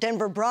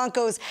Denver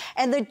Broncos.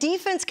 And the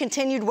defense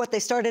continued what they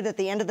started at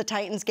the end of the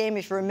Titans game.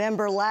 If you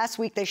remember, last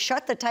week they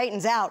shut the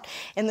Titans out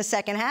in the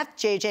second half,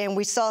 JJ, and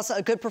we saw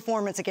a good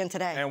performance again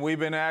today. And we've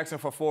been asking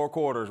for 4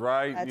 quarters,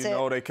 right? That's you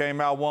know, they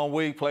came out one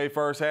week, played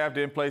first half,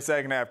 didn't play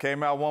second half.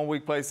 Came out one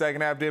week, played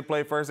second half, didn't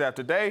play first half.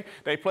 Today,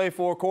 they played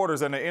 4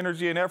 quarters, and the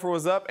energy and effort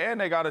was up,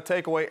 and they got a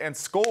takeaway and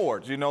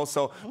scored, you know.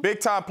 So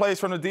big-time plays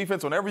from the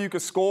defense. Whenever you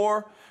can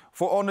score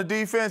on the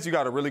defense, you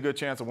got a really good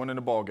chance of winning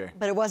the ball game.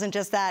 But it wasn't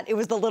just that. It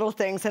was the little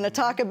things. And to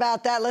talk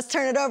about that, let's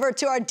turn it over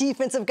to our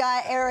defensive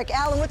guy, Eric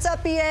Allen. What's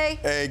up, EA?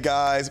 Hey,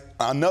 guys.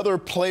 Another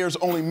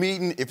players-only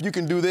meeting. If you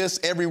can do this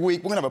every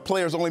week, we're going to have a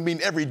players-only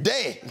meeting every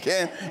day,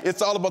 okay?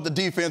 It's all about the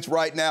defense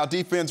right now.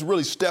 Defense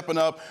really stepping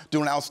up,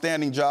 doing an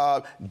outstanding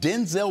job.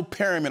 Denzel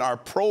Perryman, our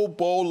Pro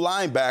Bowl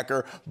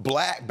linebacker,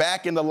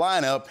 back in the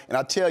lineup. And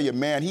I tell you,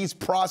 man, he's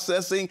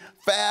processing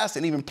fast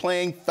and even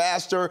playing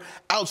faster.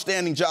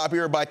 Outstanding job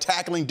here by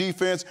tackling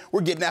defense.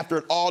 We're getting after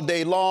it all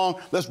day long.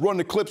 Let's run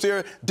the clips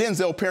here.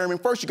 Denzel Perryman,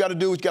 first you got to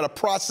do is you got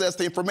to process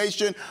the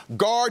information.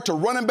 Guard to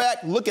running back,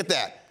 look at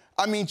that.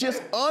 I mean,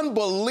 just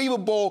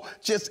unbelievable,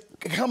 just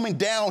coming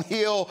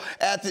downhill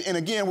and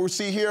again, we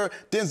see here,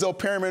 Denzel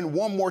Perryman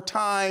one more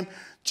time,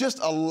 just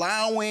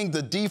allowing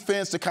the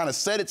defense to kind of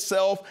set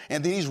itself,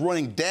 and then he's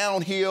running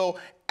downhill.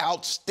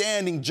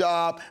 Outstanding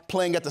job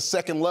playing at the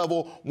second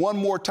level. One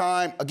more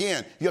time.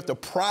 Again, you have to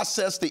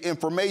process the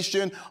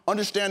information,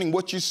 understanding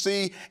what you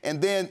see, and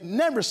then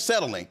never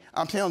settling.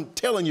 I'm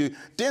telling you,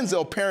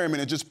 Denzel Perryman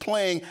is just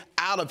playing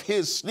out of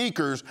his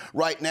sneakers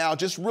right now,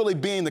 just really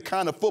being the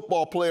kind of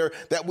football player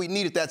that we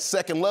need at that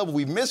second level.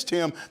 We've missed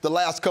him the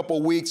last couple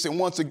of weeks, and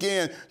once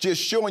again,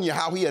 just showing you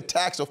how he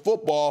attacks a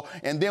football.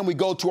 And then we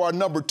go to our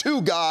number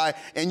 2 guy,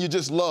 and you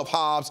just love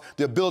Hobbs,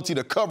 the ability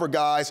to cover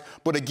guys.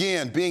 But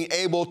again, being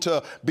able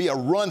to be a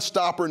run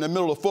stopper in the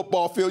middle of the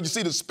football field. You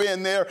see the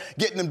spin there,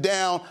 getting them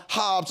down.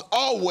 Hobbs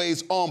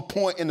always on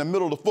point in the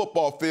middle of the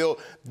football field.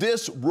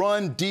 This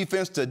run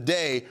defense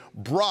today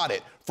brought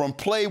it from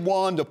play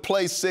 1 to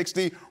play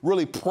 60.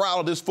 Really proud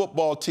of this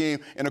football team.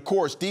 And, of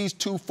course, these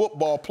 2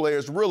 football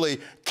players really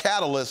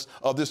catalysts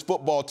of this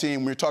football team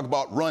when you're talking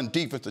about run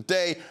defense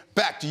today.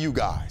 Back to you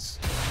guys.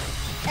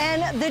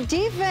 And the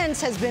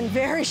defense has been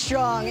very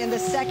strong in the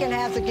second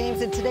half of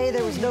games, and today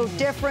there was no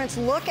difference.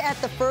 Look at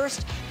the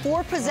first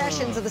 4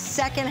 possessions of the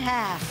second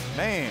half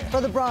for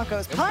the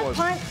Broncos. Punt,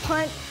 punt,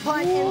 punt,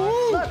 punt, and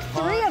look,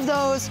 3 of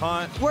those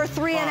were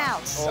 3 and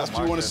outs. That's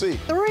what you want to see.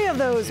 3 of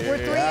those were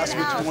 3 and outs.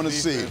 That's what you want to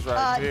see.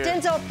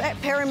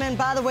 Denzel Perryman,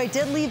 by the way,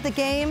 did leave the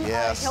game.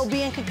 Yes. He'll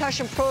be in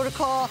concussion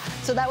protocol,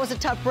 so that was a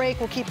tough break.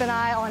 We'll keep an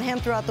eye on him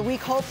throughout the week.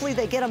 Hopefully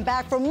they get him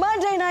back for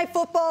Monday Night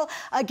Football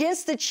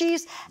against the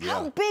Chiefs.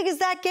 How big is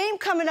that game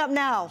coming up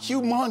now?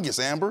 Humongous,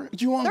 Amber.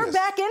 Humongous. They're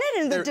back in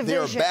it in the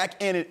division. They're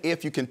back in it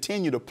if you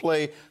continue to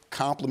play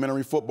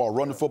complementary football,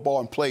 run the football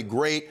and play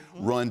great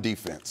run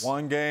defense.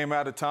 One game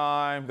at a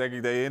time.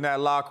 They in that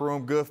locker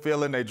room, good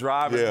feeling. They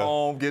driving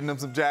home, getting them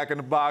some Jack in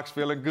the Box,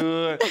 feeling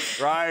good,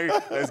 right?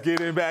 Let's get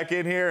him back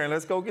in here and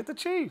let's go get the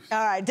Chiefs.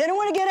 All right, didn't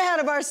want to get ahead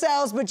of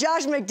ourselves, but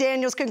Josh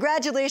McDaniels,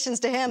 congratulations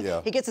to him.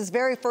 Yeah. He gets his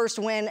very first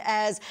win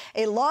as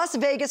a Las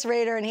Vegas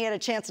Raider, and he had a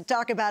chance to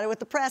talk about it with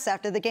the press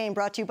after the game,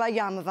 brought to you by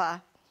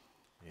Yamava.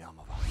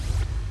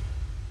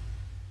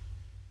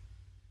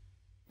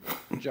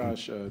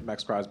 Josh,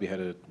 Max Crosby had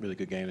a really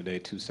good game today,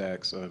 2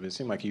 sacks. It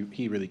seemed like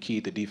he really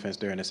keyed the defense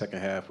there in the second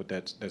half with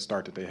that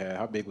start that they had.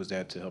 How big was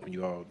that to helping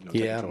you all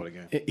take control of the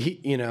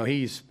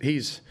game?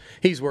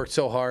 He's worked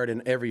so hard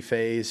in every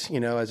phase.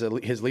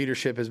 His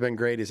leadership has been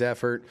great, his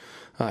effort,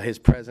 his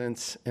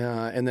presence,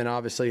 and then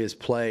obviously his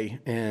play.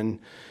 And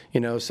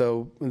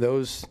so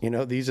those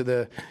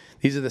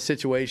these are the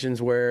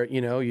situations where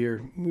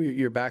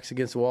your back's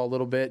against the wall a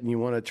little bit, and you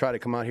want to try to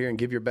come out here and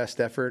give your best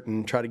effort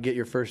and try to get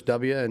your first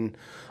W. And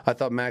I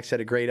thought Max had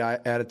a great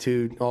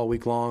attitude all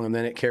week long, and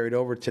then it carried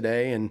over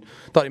today. And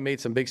thought he made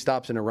some big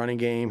stops in the running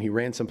game. He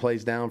ran some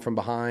plays down from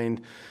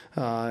behind,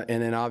 and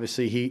then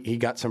obviously he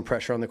got some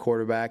pressure on the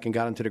quarterback and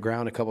got him to the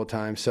ground a couple of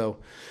times. So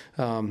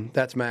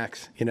that's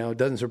Max. It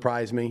doesn't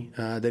surprise me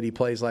that he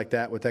plays like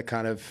that with that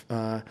kind of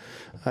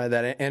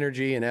that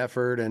energy and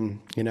effort, and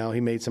he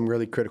made some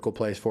really critical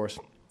plays for us.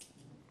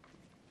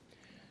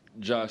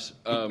 Josh,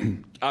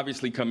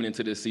 obviously coming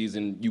into this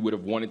season, you would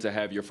have wanted to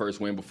have your first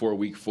win before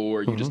week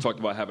 4. You just talked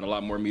about having a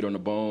lot more meat on the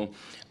bone.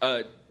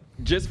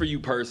 Just for you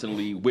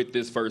personally, with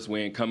this first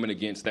win coming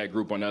against that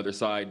group on the other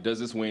side, does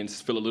this win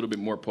feel a little bit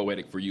more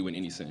poetic for you in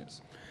any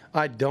sense?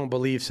 I don't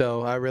believe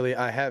so.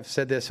 I have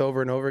said this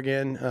over and over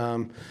again.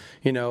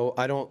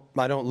 I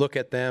don't look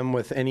at them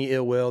with any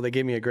ill will. They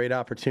gave me a great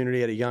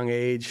opportunity at a young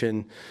age,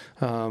 and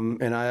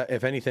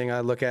if anything,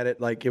 I look at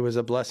it like it was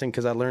a blessing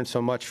because I learned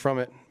so much from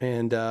it,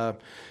 and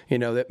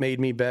that made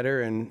me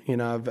better. And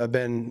I've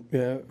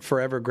been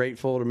forever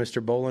grateful to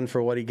Mr. Boland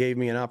for what he gave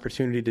me an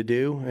opportunity to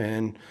do.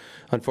 And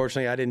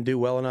unfortunately, I didn't do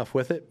well enough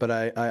with it, but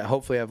I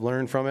hopefully I've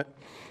learned from it.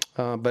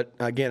 But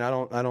again, I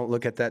don't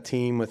look at that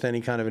team with any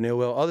kind of an ill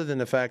will, other than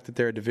the fact that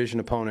they're a division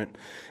opponent,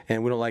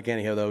 and we don't like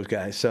any of those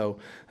guys. So,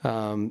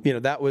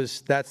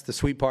 that's the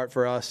sweet part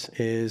for us.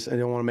 Is I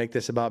don't want to make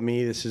this about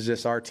me. This is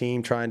just our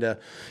team trying to,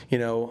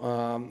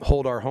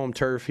 hold our home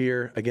turf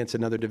here against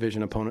another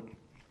division opponent.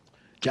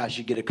 Josh,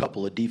 you get a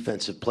couple of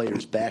defensive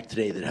players back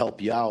today that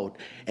help you out,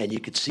 and you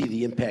could see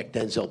the impact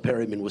Denzel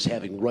Perryman was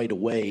having right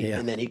away,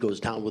 and then he goes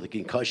down with a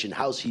concussion.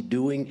 How's he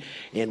doing,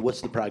 and what's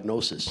the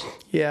prognosis?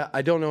 Yeah,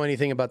 I don't know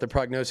anything about the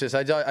prognosis.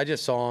 I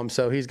just saw him,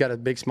 so he's got a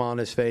big smile on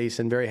his face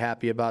and very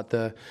happy about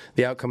the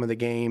outcome of the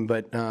game,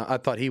 but I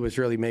thought he was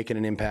really making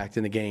an impact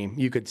in the game.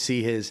 You could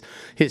see his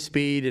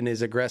speed and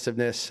his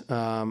aggressiveness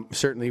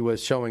certainly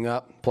was showing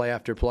up play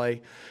after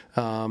play.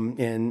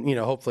 And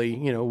hopefully,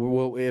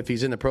 if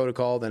he's in the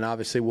protocol, then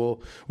obviously we'll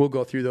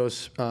go through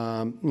those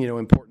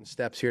important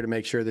steps here to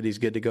make sure that he's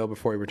good to go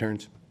before he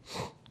returns.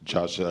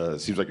 Josh,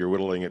 it seems like you're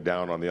whittling it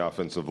down on the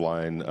offensive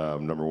line.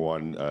 Number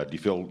one, do you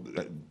feel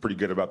pretty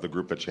good about the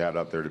group that you had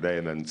out there today?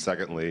 And then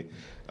secondly,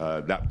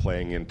 that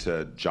playing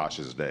into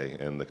Josh's day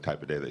and the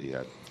type of day that he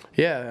had.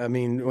 Yeah, I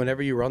mean,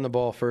 whenever you run the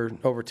ball for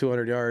over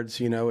 200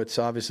 yards, it's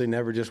obviously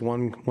never just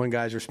one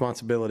guy's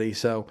responsibility.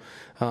 So,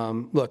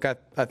 look,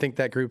 I think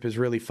that group is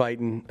really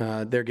fighting.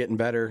 They're getting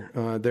better.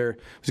 It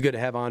was good to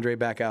have Andre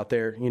back out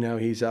there.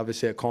 He's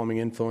obviously a calming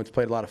influence,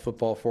 played a lot of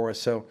football for us.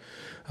 So,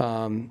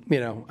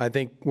 I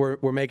think we're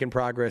making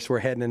progress. We're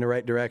heading in the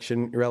right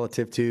direction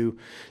relative to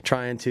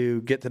trying to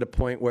get to the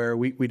point where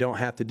we don't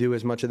have to do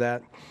as much of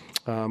that.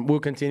 We'll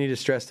continue to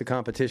stress the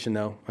competition,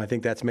 though. I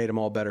think that's made them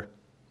all better.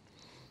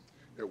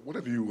 What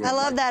have you? I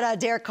love that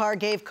Derek Carr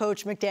gave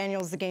Coach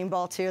McDaniels the game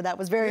ball, too. That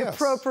was very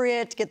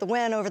appropriate to get the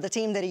win over the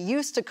team that he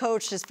used to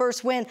coach, his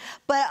first win.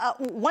 But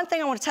one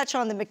thing I want to touch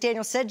on that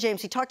McDaniels said,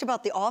 James, he talked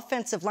about the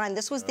offensive line.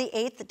 This was the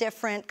 8th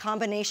different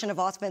combination of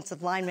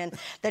offensive linemen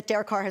that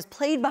Derek Carr has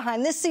played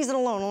behind this season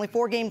alone, only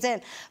 4 games in.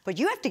 But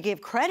you have to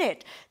give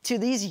credit to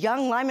these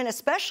young linemen,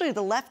 especially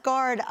the left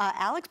guard,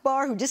 Alex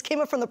Barr, who just came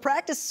up from the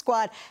practice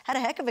squad, had a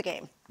heck of a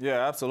game.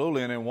 Yeah,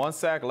 absolutely. And then 1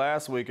 sack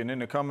last week, and then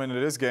to come into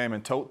this game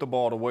and tote the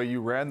ball the way you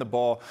ran the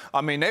ball.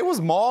 I mean, they was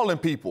mauling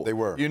people. They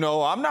were.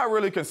 I'm not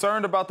really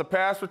concerned about the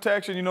pass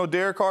protection.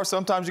 Derek Carr,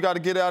 sometimes you got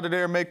to get out of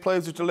there and make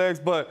plays with your legs.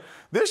 But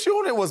this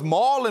unit was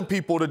mauling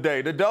people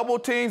today. The double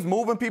teams,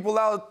 moving people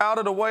out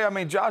of the way. I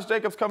mean, Josh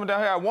Jacobs coming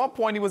down here. At one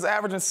point, he was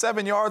averaging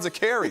 7 yards a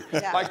carry.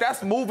 Yeah. Like,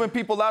 that's moving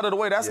people out of the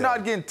way. That's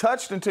not getting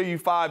touched until you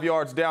 5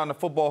 yards down the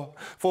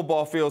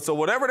football field. So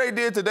whatever they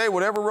did today,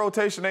 whatever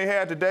rotation they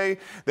had today,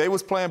 they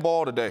was playing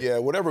ball today. Yeah,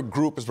 whatever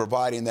group is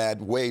providing that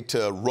way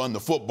to run the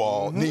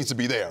football needs to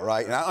be there,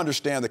 right? And I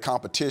understand the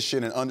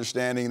competition and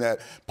understanding that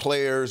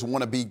players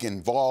want to be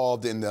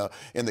involved in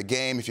the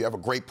game if you have a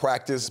great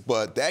practice,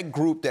 but that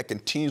group that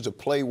continues to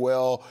play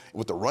well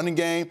with the running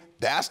game,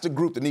 that's the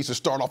group that needs to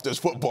start off this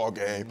football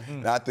game.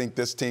 And I think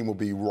this team will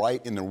be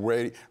right in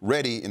the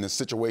ready in the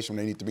situation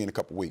they need to be in a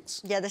couple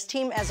weeks. Yeah, this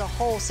team as a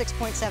whole,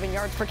 6.7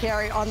 yards per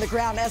carry on the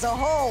ground as a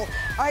whole.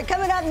 All right,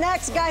 coming up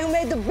next, guy who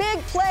made the big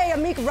play,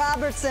 Amik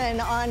Robertson,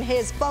 on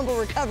his fumble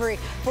recovery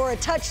for a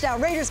touchdown.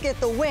 Raiders get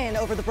the win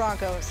over the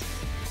Broncos.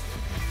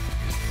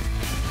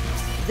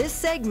 This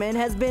segment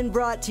has been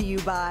brought to you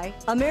by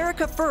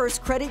America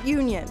First Credit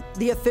Union,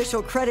 the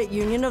official credit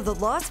union of the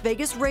Las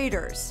Vegas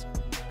Raiders.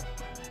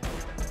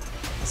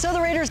 So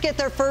the Raiders get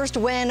their first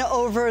win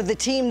over the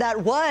team that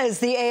was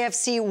the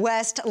AFC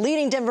West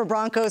leading Denver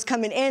Broncos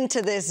coming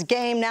into this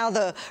game. Now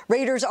the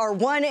Raiders are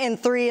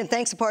 1-3, and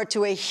thanks in part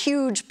to a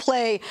huge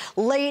play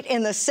late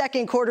in the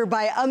second quarter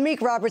by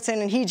Amik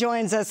Robertson, and he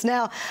joins us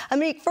now.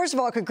 Amik, first of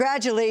all,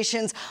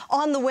 congratulations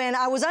on the win.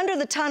 I was under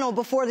the tunnel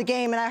before the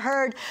game, and I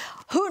heard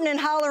hooting and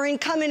hollering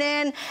coming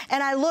in,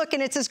 and I look,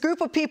 and it's this group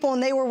of people,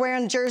 and they were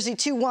wearing jersey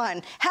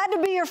 2-1. Had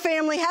to be your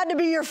family, had to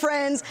be your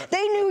friends.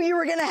 They knew you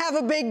were going to have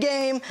a big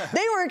game.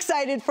 They were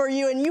excited for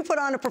you, and you put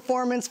on a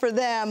performance for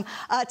them.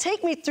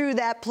 Take me through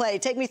that play.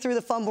 Take me through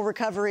the fumble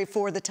recovery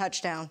for the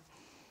touchdown.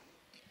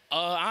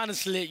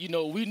 Honestly,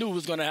 we knew we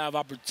was going to have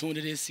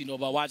opportunities,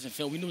 by watching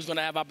film. We knew we was going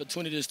to have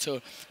opportunities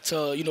to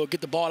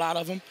get the ball out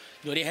of them.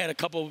 They had a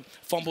couple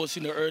fumbles,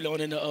 early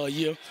on in the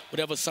year,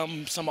 whatever,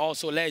 some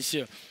also last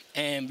year.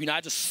 And,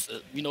 I just,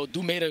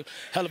 do made a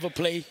hell of a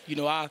play,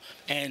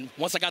 and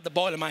once I got the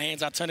ball in my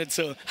hands, I turned it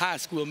to high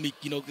school Meek,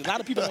 a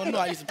lot of people don't know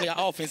I used to play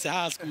offense in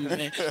high school,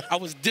 man. I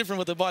was different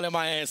with the ball in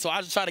my hands, so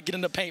I just try to get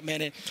in the paint,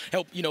 man, and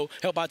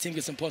help our team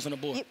get some points on the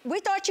board. We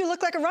thought you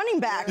looked like a running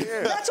back.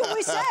 That's what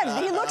we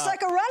said. He looks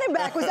like a running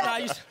back.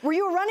 Were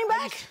you a running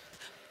back?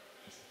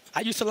 I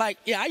used to I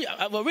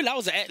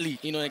was an athlete,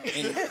 in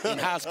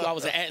high school. I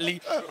was an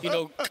athlete,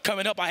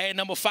 coming up, I had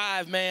number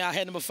 5, man. I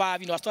had number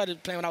 5, I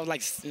started playing when I was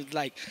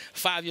like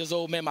 5 years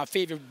old, man. My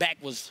favorite back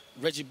was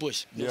Reggie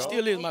Bush.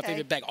 Still is my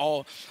favorite back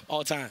all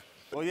time.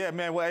 Well, yeah,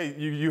 man, well, hey,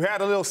 you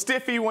had a little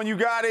stiffy when you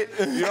got it,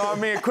 you know what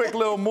I mean? Quick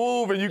little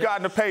move, and you got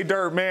in the pay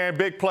dirt, man.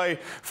 Big play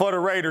for the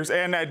Raiders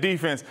and that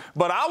defense.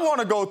 But I want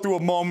to go through a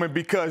moment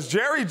because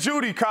Jerry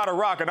Jeudy caught a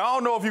rock, and I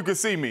don't know if you can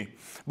see me,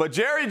 but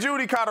Jerry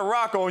Jeudy caught a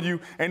rock on you,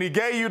 and he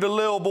gave you the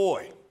little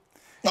boy.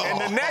 And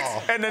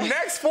the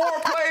next 4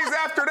 plays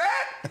after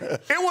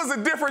that, it was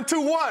a different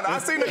 2-1. I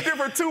seen a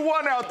different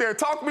 2-1 out there.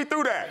 Talk me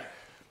through that.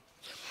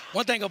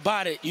 One thing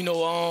about it,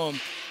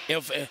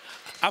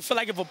 I feel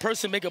like if a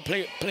person make a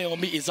play on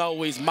me, it's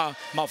always my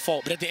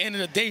fault. But at the end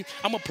of the day,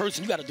 I'm a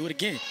person. You got to do it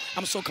again.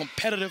 I'm so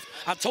competitive.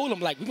 I told him,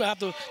 like, you have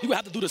to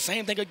do the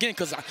same thing again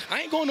because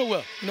I ain't going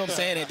nowhere. You know what I'm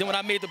saying? And then when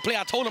I made the play,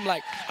 I told him,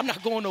 like, I'm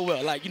not going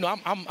nowhere. Like,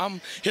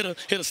 I'm here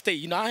to stay.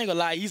 I ain't gonna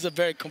lie. He's a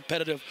very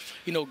competitive,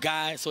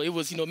 guy. So it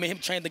was, me and him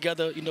trained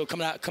together,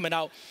 coming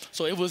out.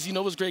 So it was,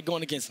 it was great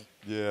going against him.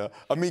 Yeah.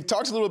 I mean,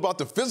 talk to us a little about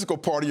the physical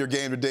part of your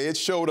game today. It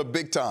showed up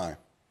big time.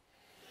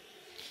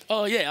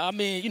 Oh, yeah. I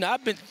mean,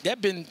 I've been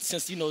that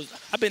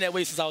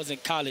way since I was in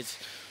college.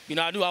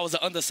 I knew I was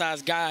an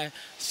undersized guy,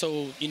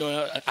 so,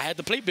 I had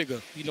to play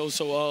bigger,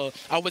 so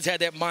I always had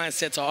that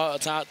mindset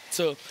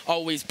to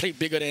always play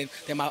bigger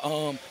than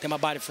my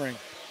body frame.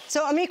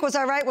 So, Amik, was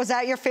I right? Was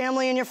that your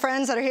family and your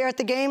friends that are here at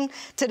the game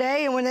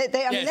today? And when I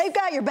mean, they've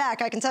got your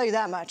back, I can tell you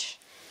that much.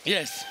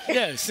 Yes,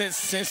 yeah.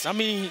 Since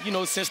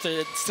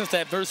the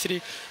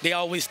adversity, they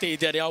always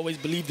stayed there. They always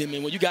believed in me.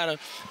 When you got a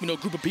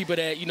group of people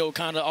that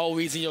kind of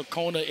always in your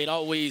corner, it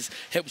always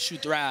helps you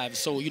thrive.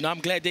 So I'm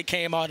glad they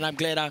came out, and I'm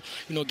glad I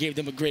gave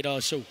them a great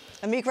show.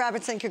 Amik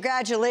Robertson,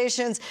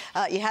 congratulations.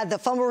 You had the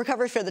fumble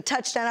recovery for the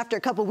touchdown after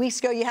a couple weeks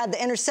ago. You had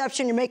the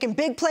interception. You're making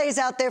big plays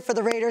out there for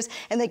the Raiders,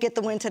 and they get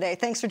the win today.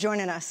 Thanks for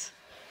joining us.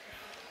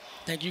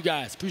 Thank you,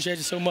 guys. Appreciate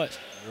you so much.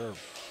 Sure.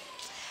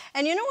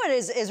 And you know what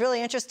is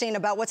really interesting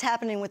about what's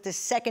happening with this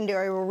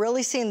secondary? We're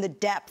really seeing the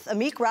depth.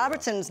 Amik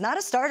Robertson's not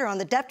a starter on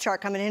the depth chart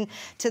coming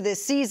into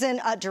this season.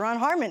 Jerron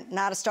Harmon,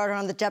 not a starter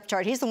on the depth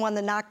chart. He's the one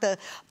that knocked the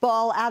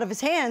ball out of his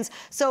hands.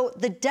 So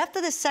the depth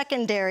of the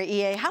secondary,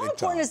 EA, how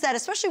important is that,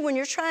 especially when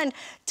you're trying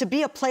to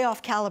be a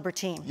playoff caliber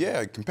team?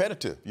 Yeah,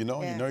 competitive. You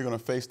know you're going to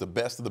face the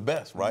best of the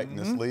best, right, in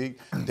this league.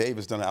 Dave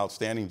has done an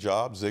outstanding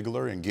job,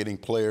 Ziegler, in getting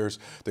players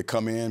to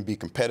come in, be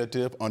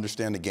competitive,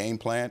 understand the game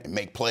plan, and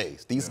make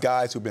plays. These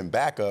guys who've been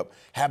backup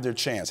have their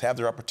chance, have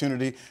their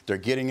opportunity. They're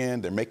getting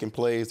in, they're making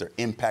plays, they're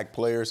impact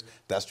players.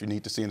 That's what you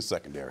need to see in the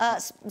secondary.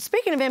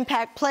 Speaking of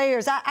impact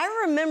players,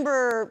 I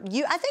remember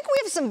you. I think we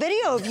have some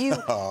video of you.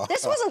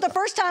 This wasn't the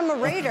first time a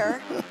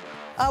Raider.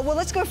 Well,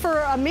 let's go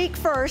for Amik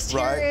first.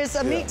 Here is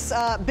Amik's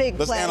big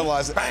play. Let's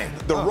analyze it.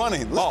 The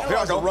running. Let's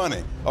analyze the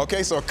running.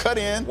 Okay, so cut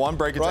in. One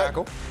breaking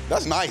tackle.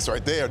 That's nice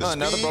right there.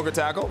 Another broken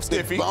tackle.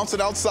 Stiffy. Bounce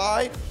it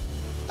outside.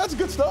 That's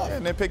good stuff. Yeah,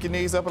 and then pick your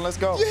knees up and let's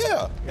go.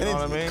 Yeah. You know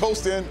what I mean?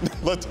 Coast in.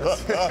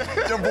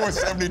 Your boy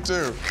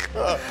 72.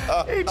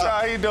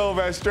 He dove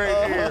at straight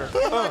here.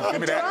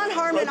 Ron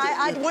Harmon,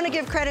 I want to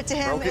give credit to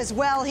him as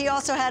well. He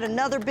also had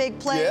another big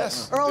play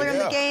earlier in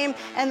the game,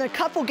 and a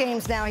couple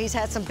games now he's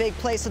had some big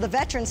plays. So the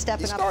veteran's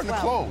stepping up as well. He's starting to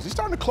close. He's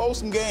starting to close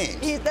some games.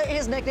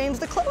 His nickname's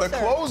the Closer. The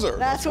Closer.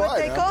 That's what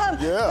they call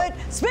him. Yeah.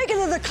 But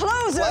speaking of the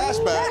Closer,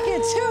 Flashback. back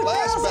in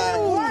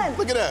 2001.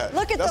 Look at that.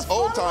 Look at That's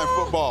old-time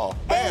football.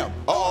 Bam.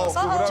 Uh-oh.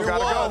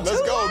 2-1.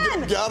 Let's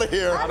go. Get out of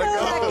here. I know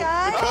that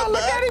guy. Cut Look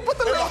back. at him. Put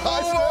the little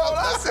high snap.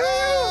 That's it.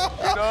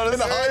 You know what I'm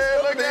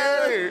saying? Look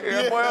at him.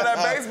 Yeah, boy, on that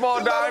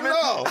baseball diamond.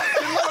 He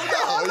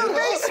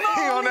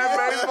on that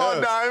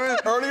baseball diamond.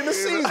 Early in the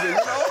season, you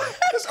know?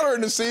 It's early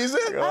in the season.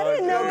 I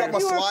didn't know got my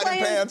if you were sliding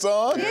playing, pants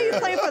on. Yeah, you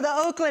play for the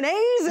Oakland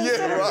A's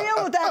instead of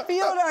field with that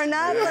field or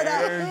not.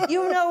 But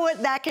you know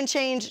what? That can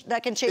change.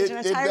 That can change an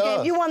entire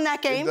game. You won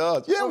that game. It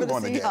does. Yeah, we over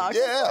won the game. Seahawks.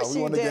 Yeah, Of course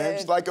we won you the game. did.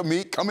 Just like a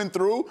Meek coming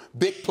through,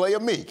 big play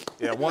of Meek.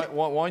 Yeah,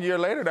 one year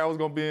later, that was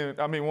going to be in,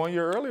 1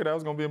 year earlier, that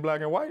was going to be in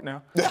black and white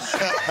now.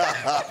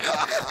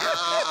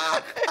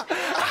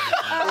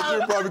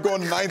 You're probably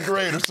going to 9th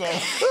grade or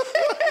something.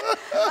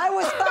 I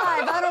was 5.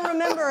 I don't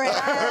remember it.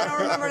 I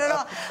don't remember it at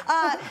all.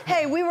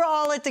 Hey, we were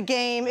all at the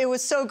game. It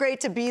was so great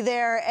to be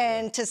there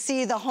and to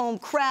see the home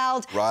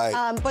crowd. Right.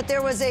 But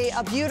there was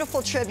a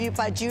beautiful tribute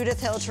by Judith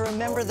Hill to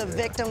remember the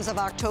victims of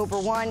October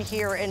 1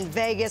 here in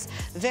Vegas.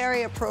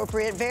 Very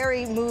appropriate,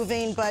 very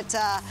moving, but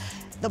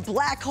the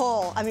black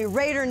hole, I mean,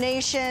 Raider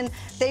Nation,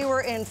 they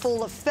were in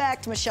full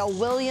effect. Michelle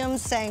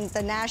Williams sang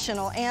the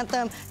national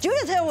anthem.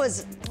 Judith Hill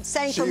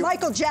sang for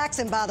Michael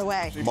Jackson, by the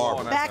way.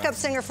 Backup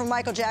singer for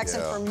Michael Jackson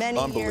for many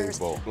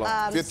years. Unbelievable.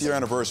 5th year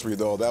anniversary,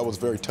 though, that was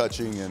very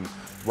touching and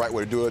right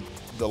way to do it.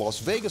 The Las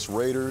Vegas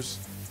Raiders,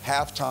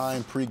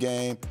 halftime,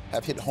 pregame,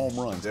 have hit home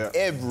runs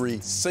every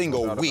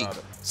single week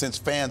since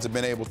fans have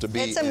been able to be.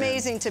 It's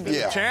amazing to be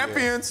there.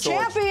 Champions.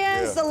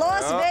 Champions. The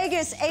Las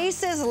Vegas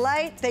Aces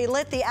they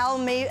lit the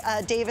Al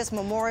Davis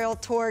Memorial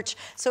torch.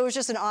 So it was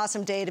just an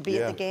awesome day to be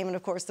at the game. And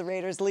of course, the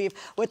Raiders leave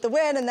with the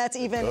win, and that's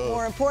even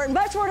more important.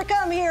 Much more to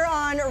come here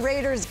on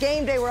Raiders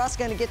Game Day. We're also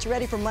going to get you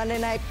ready for Monday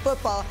Night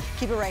Football.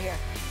 Keep it right here.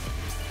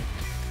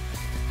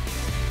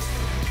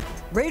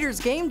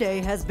 Raiders Game Day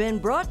has been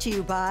brought to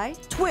you by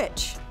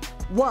Twitch.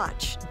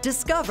 Watch,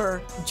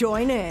 discover,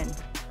 join in.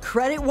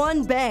 Credit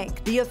One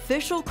Bank, the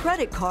official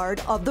credit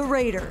card of the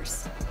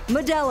Raiders.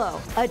 Modelo,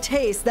 a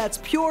taste that's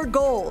pure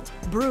gold,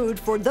 brewed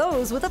for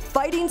those with a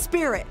fighting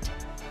spirit.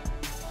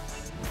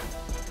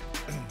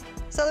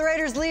 So the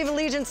Raiders leave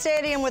Allegiant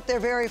Stadium with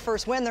their very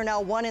first win. They're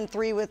now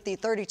 1-3 with the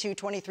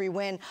 32-23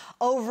 win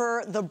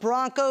over the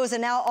Broncos.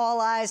 And now all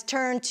eyes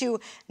turn to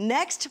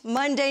next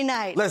Monday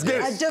night. Let's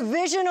get it. A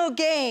divisional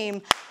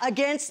game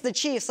against the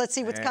Chiefs. Let's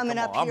see what's coming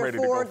up here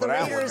for the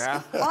Raiders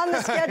on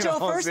the schedule.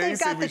 First, they've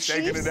got the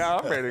Chiefs.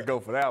 I'm ready to go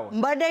for that one.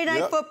 Monday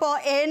Night Football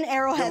in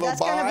Arrowhead. That's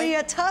going to be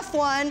a tough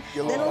one.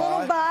 Then a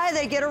little bye.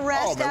 They get a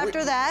rest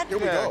after that. Here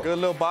we go. Good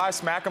little bye.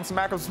 Smack them,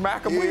 smack them,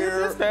 smack them.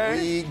 Here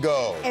we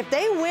go. If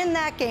they win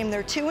that game,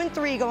 they're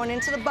 2-3 going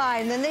into the bye,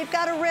 and then they've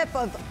got a rip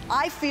of,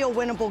 I feel,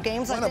 winnable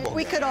games. I think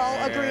we could all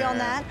agree on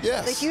that.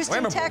 Yes. The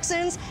Houston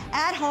Texans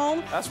at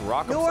home. That's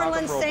rock 'em, New sock 'em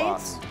Orleans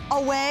robots. Saints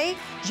away.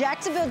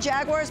 Jacksonville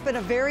Jaguars been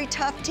a very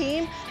tough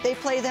team. They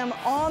play them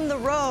on the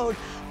road.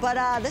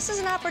 But this is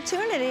an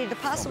opportunity to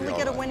possibly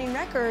get a winning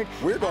record.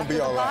 We're going to be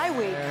all right. Bye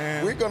week.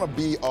 We're going to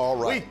be all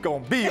right. We're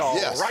going to be all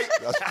right.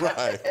 That's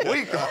right.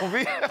 We're going to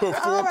be. Put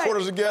four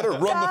quarters together,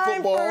 run the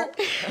football.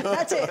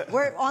 That's it.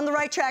 We're on the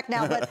right track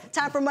now. But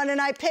time for Monday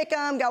Night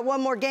Pick'em. Got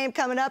one more game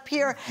coming up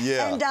here.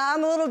 Yeah. And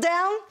I'm a little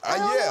down.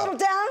 I'm a little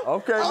down.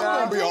 Okay, I'm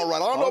going to be all right.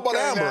 I don't know about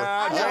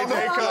Amber.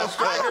 JJ comes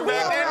striking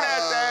back in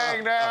that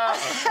thing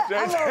now.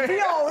 I'm going to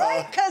be all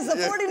right because the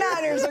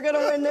 49ers are going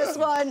to win this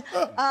one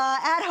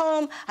at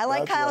home. I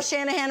like Kyle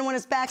Shanahan when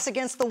his back's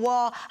against the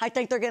wall. I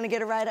think they're going to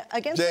get it right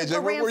against the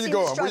Rams. Where you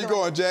going? Where you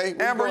going, Jay?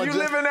 Amber, you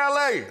live in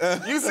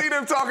L.A. You see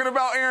them talking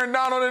about Aaron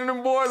Donald and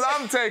them boys.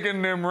 I'm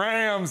taking them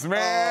Rams,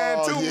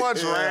 man. Too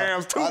much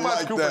Rams. Too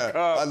much Cooper Kupp.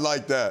 I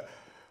like that.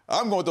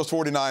 I'm going with those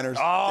 49ers.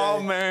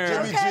 Oh,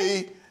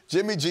 man.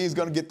 Jimmy G's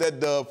going to get that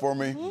dub for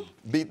me.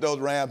 Beat those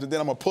Rams, and then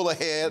I'm going to pull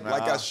ahead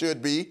like I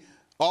should be.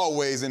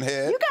 Always in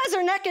head. You guys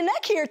are neck and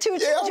neck here, too.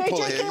 Yeah,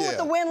 JJ came with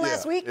the win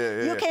last week.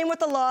 You came with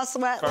the loss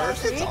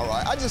last week. It's all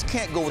right. I just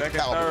can't go with the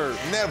Cowboys.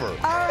 Never. All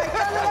right,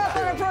 coming up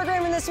on our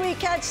programming this week,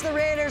 catch the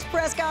Raiders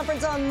press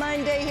conference on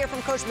Monday, hear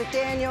from Coach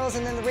McDaniels,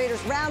 and then the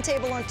Raiders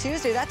Roundtable on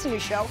Tuesday. That's a new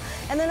show.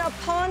 And then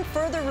Upon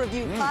Further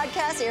Review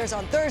podcast airs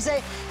on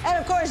Thursday. And,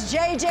 of course,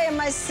 JJ and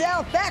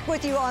myself back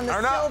with you on the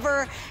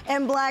Silver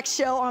and Black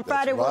Show on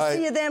Friday. We'll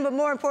see you then. But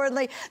more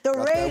importantly, the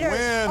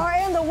Raiders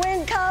are in the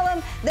win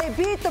column. They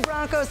beat the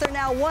Broncos. They're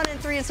now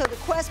 1-3, and so the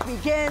quest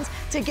begins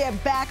to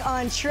get back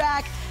on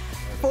track.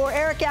 For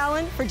Eric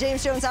Allen, for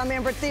James Jones, I'm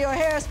Amber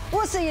Theoharis.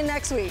 We'll see you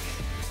next week.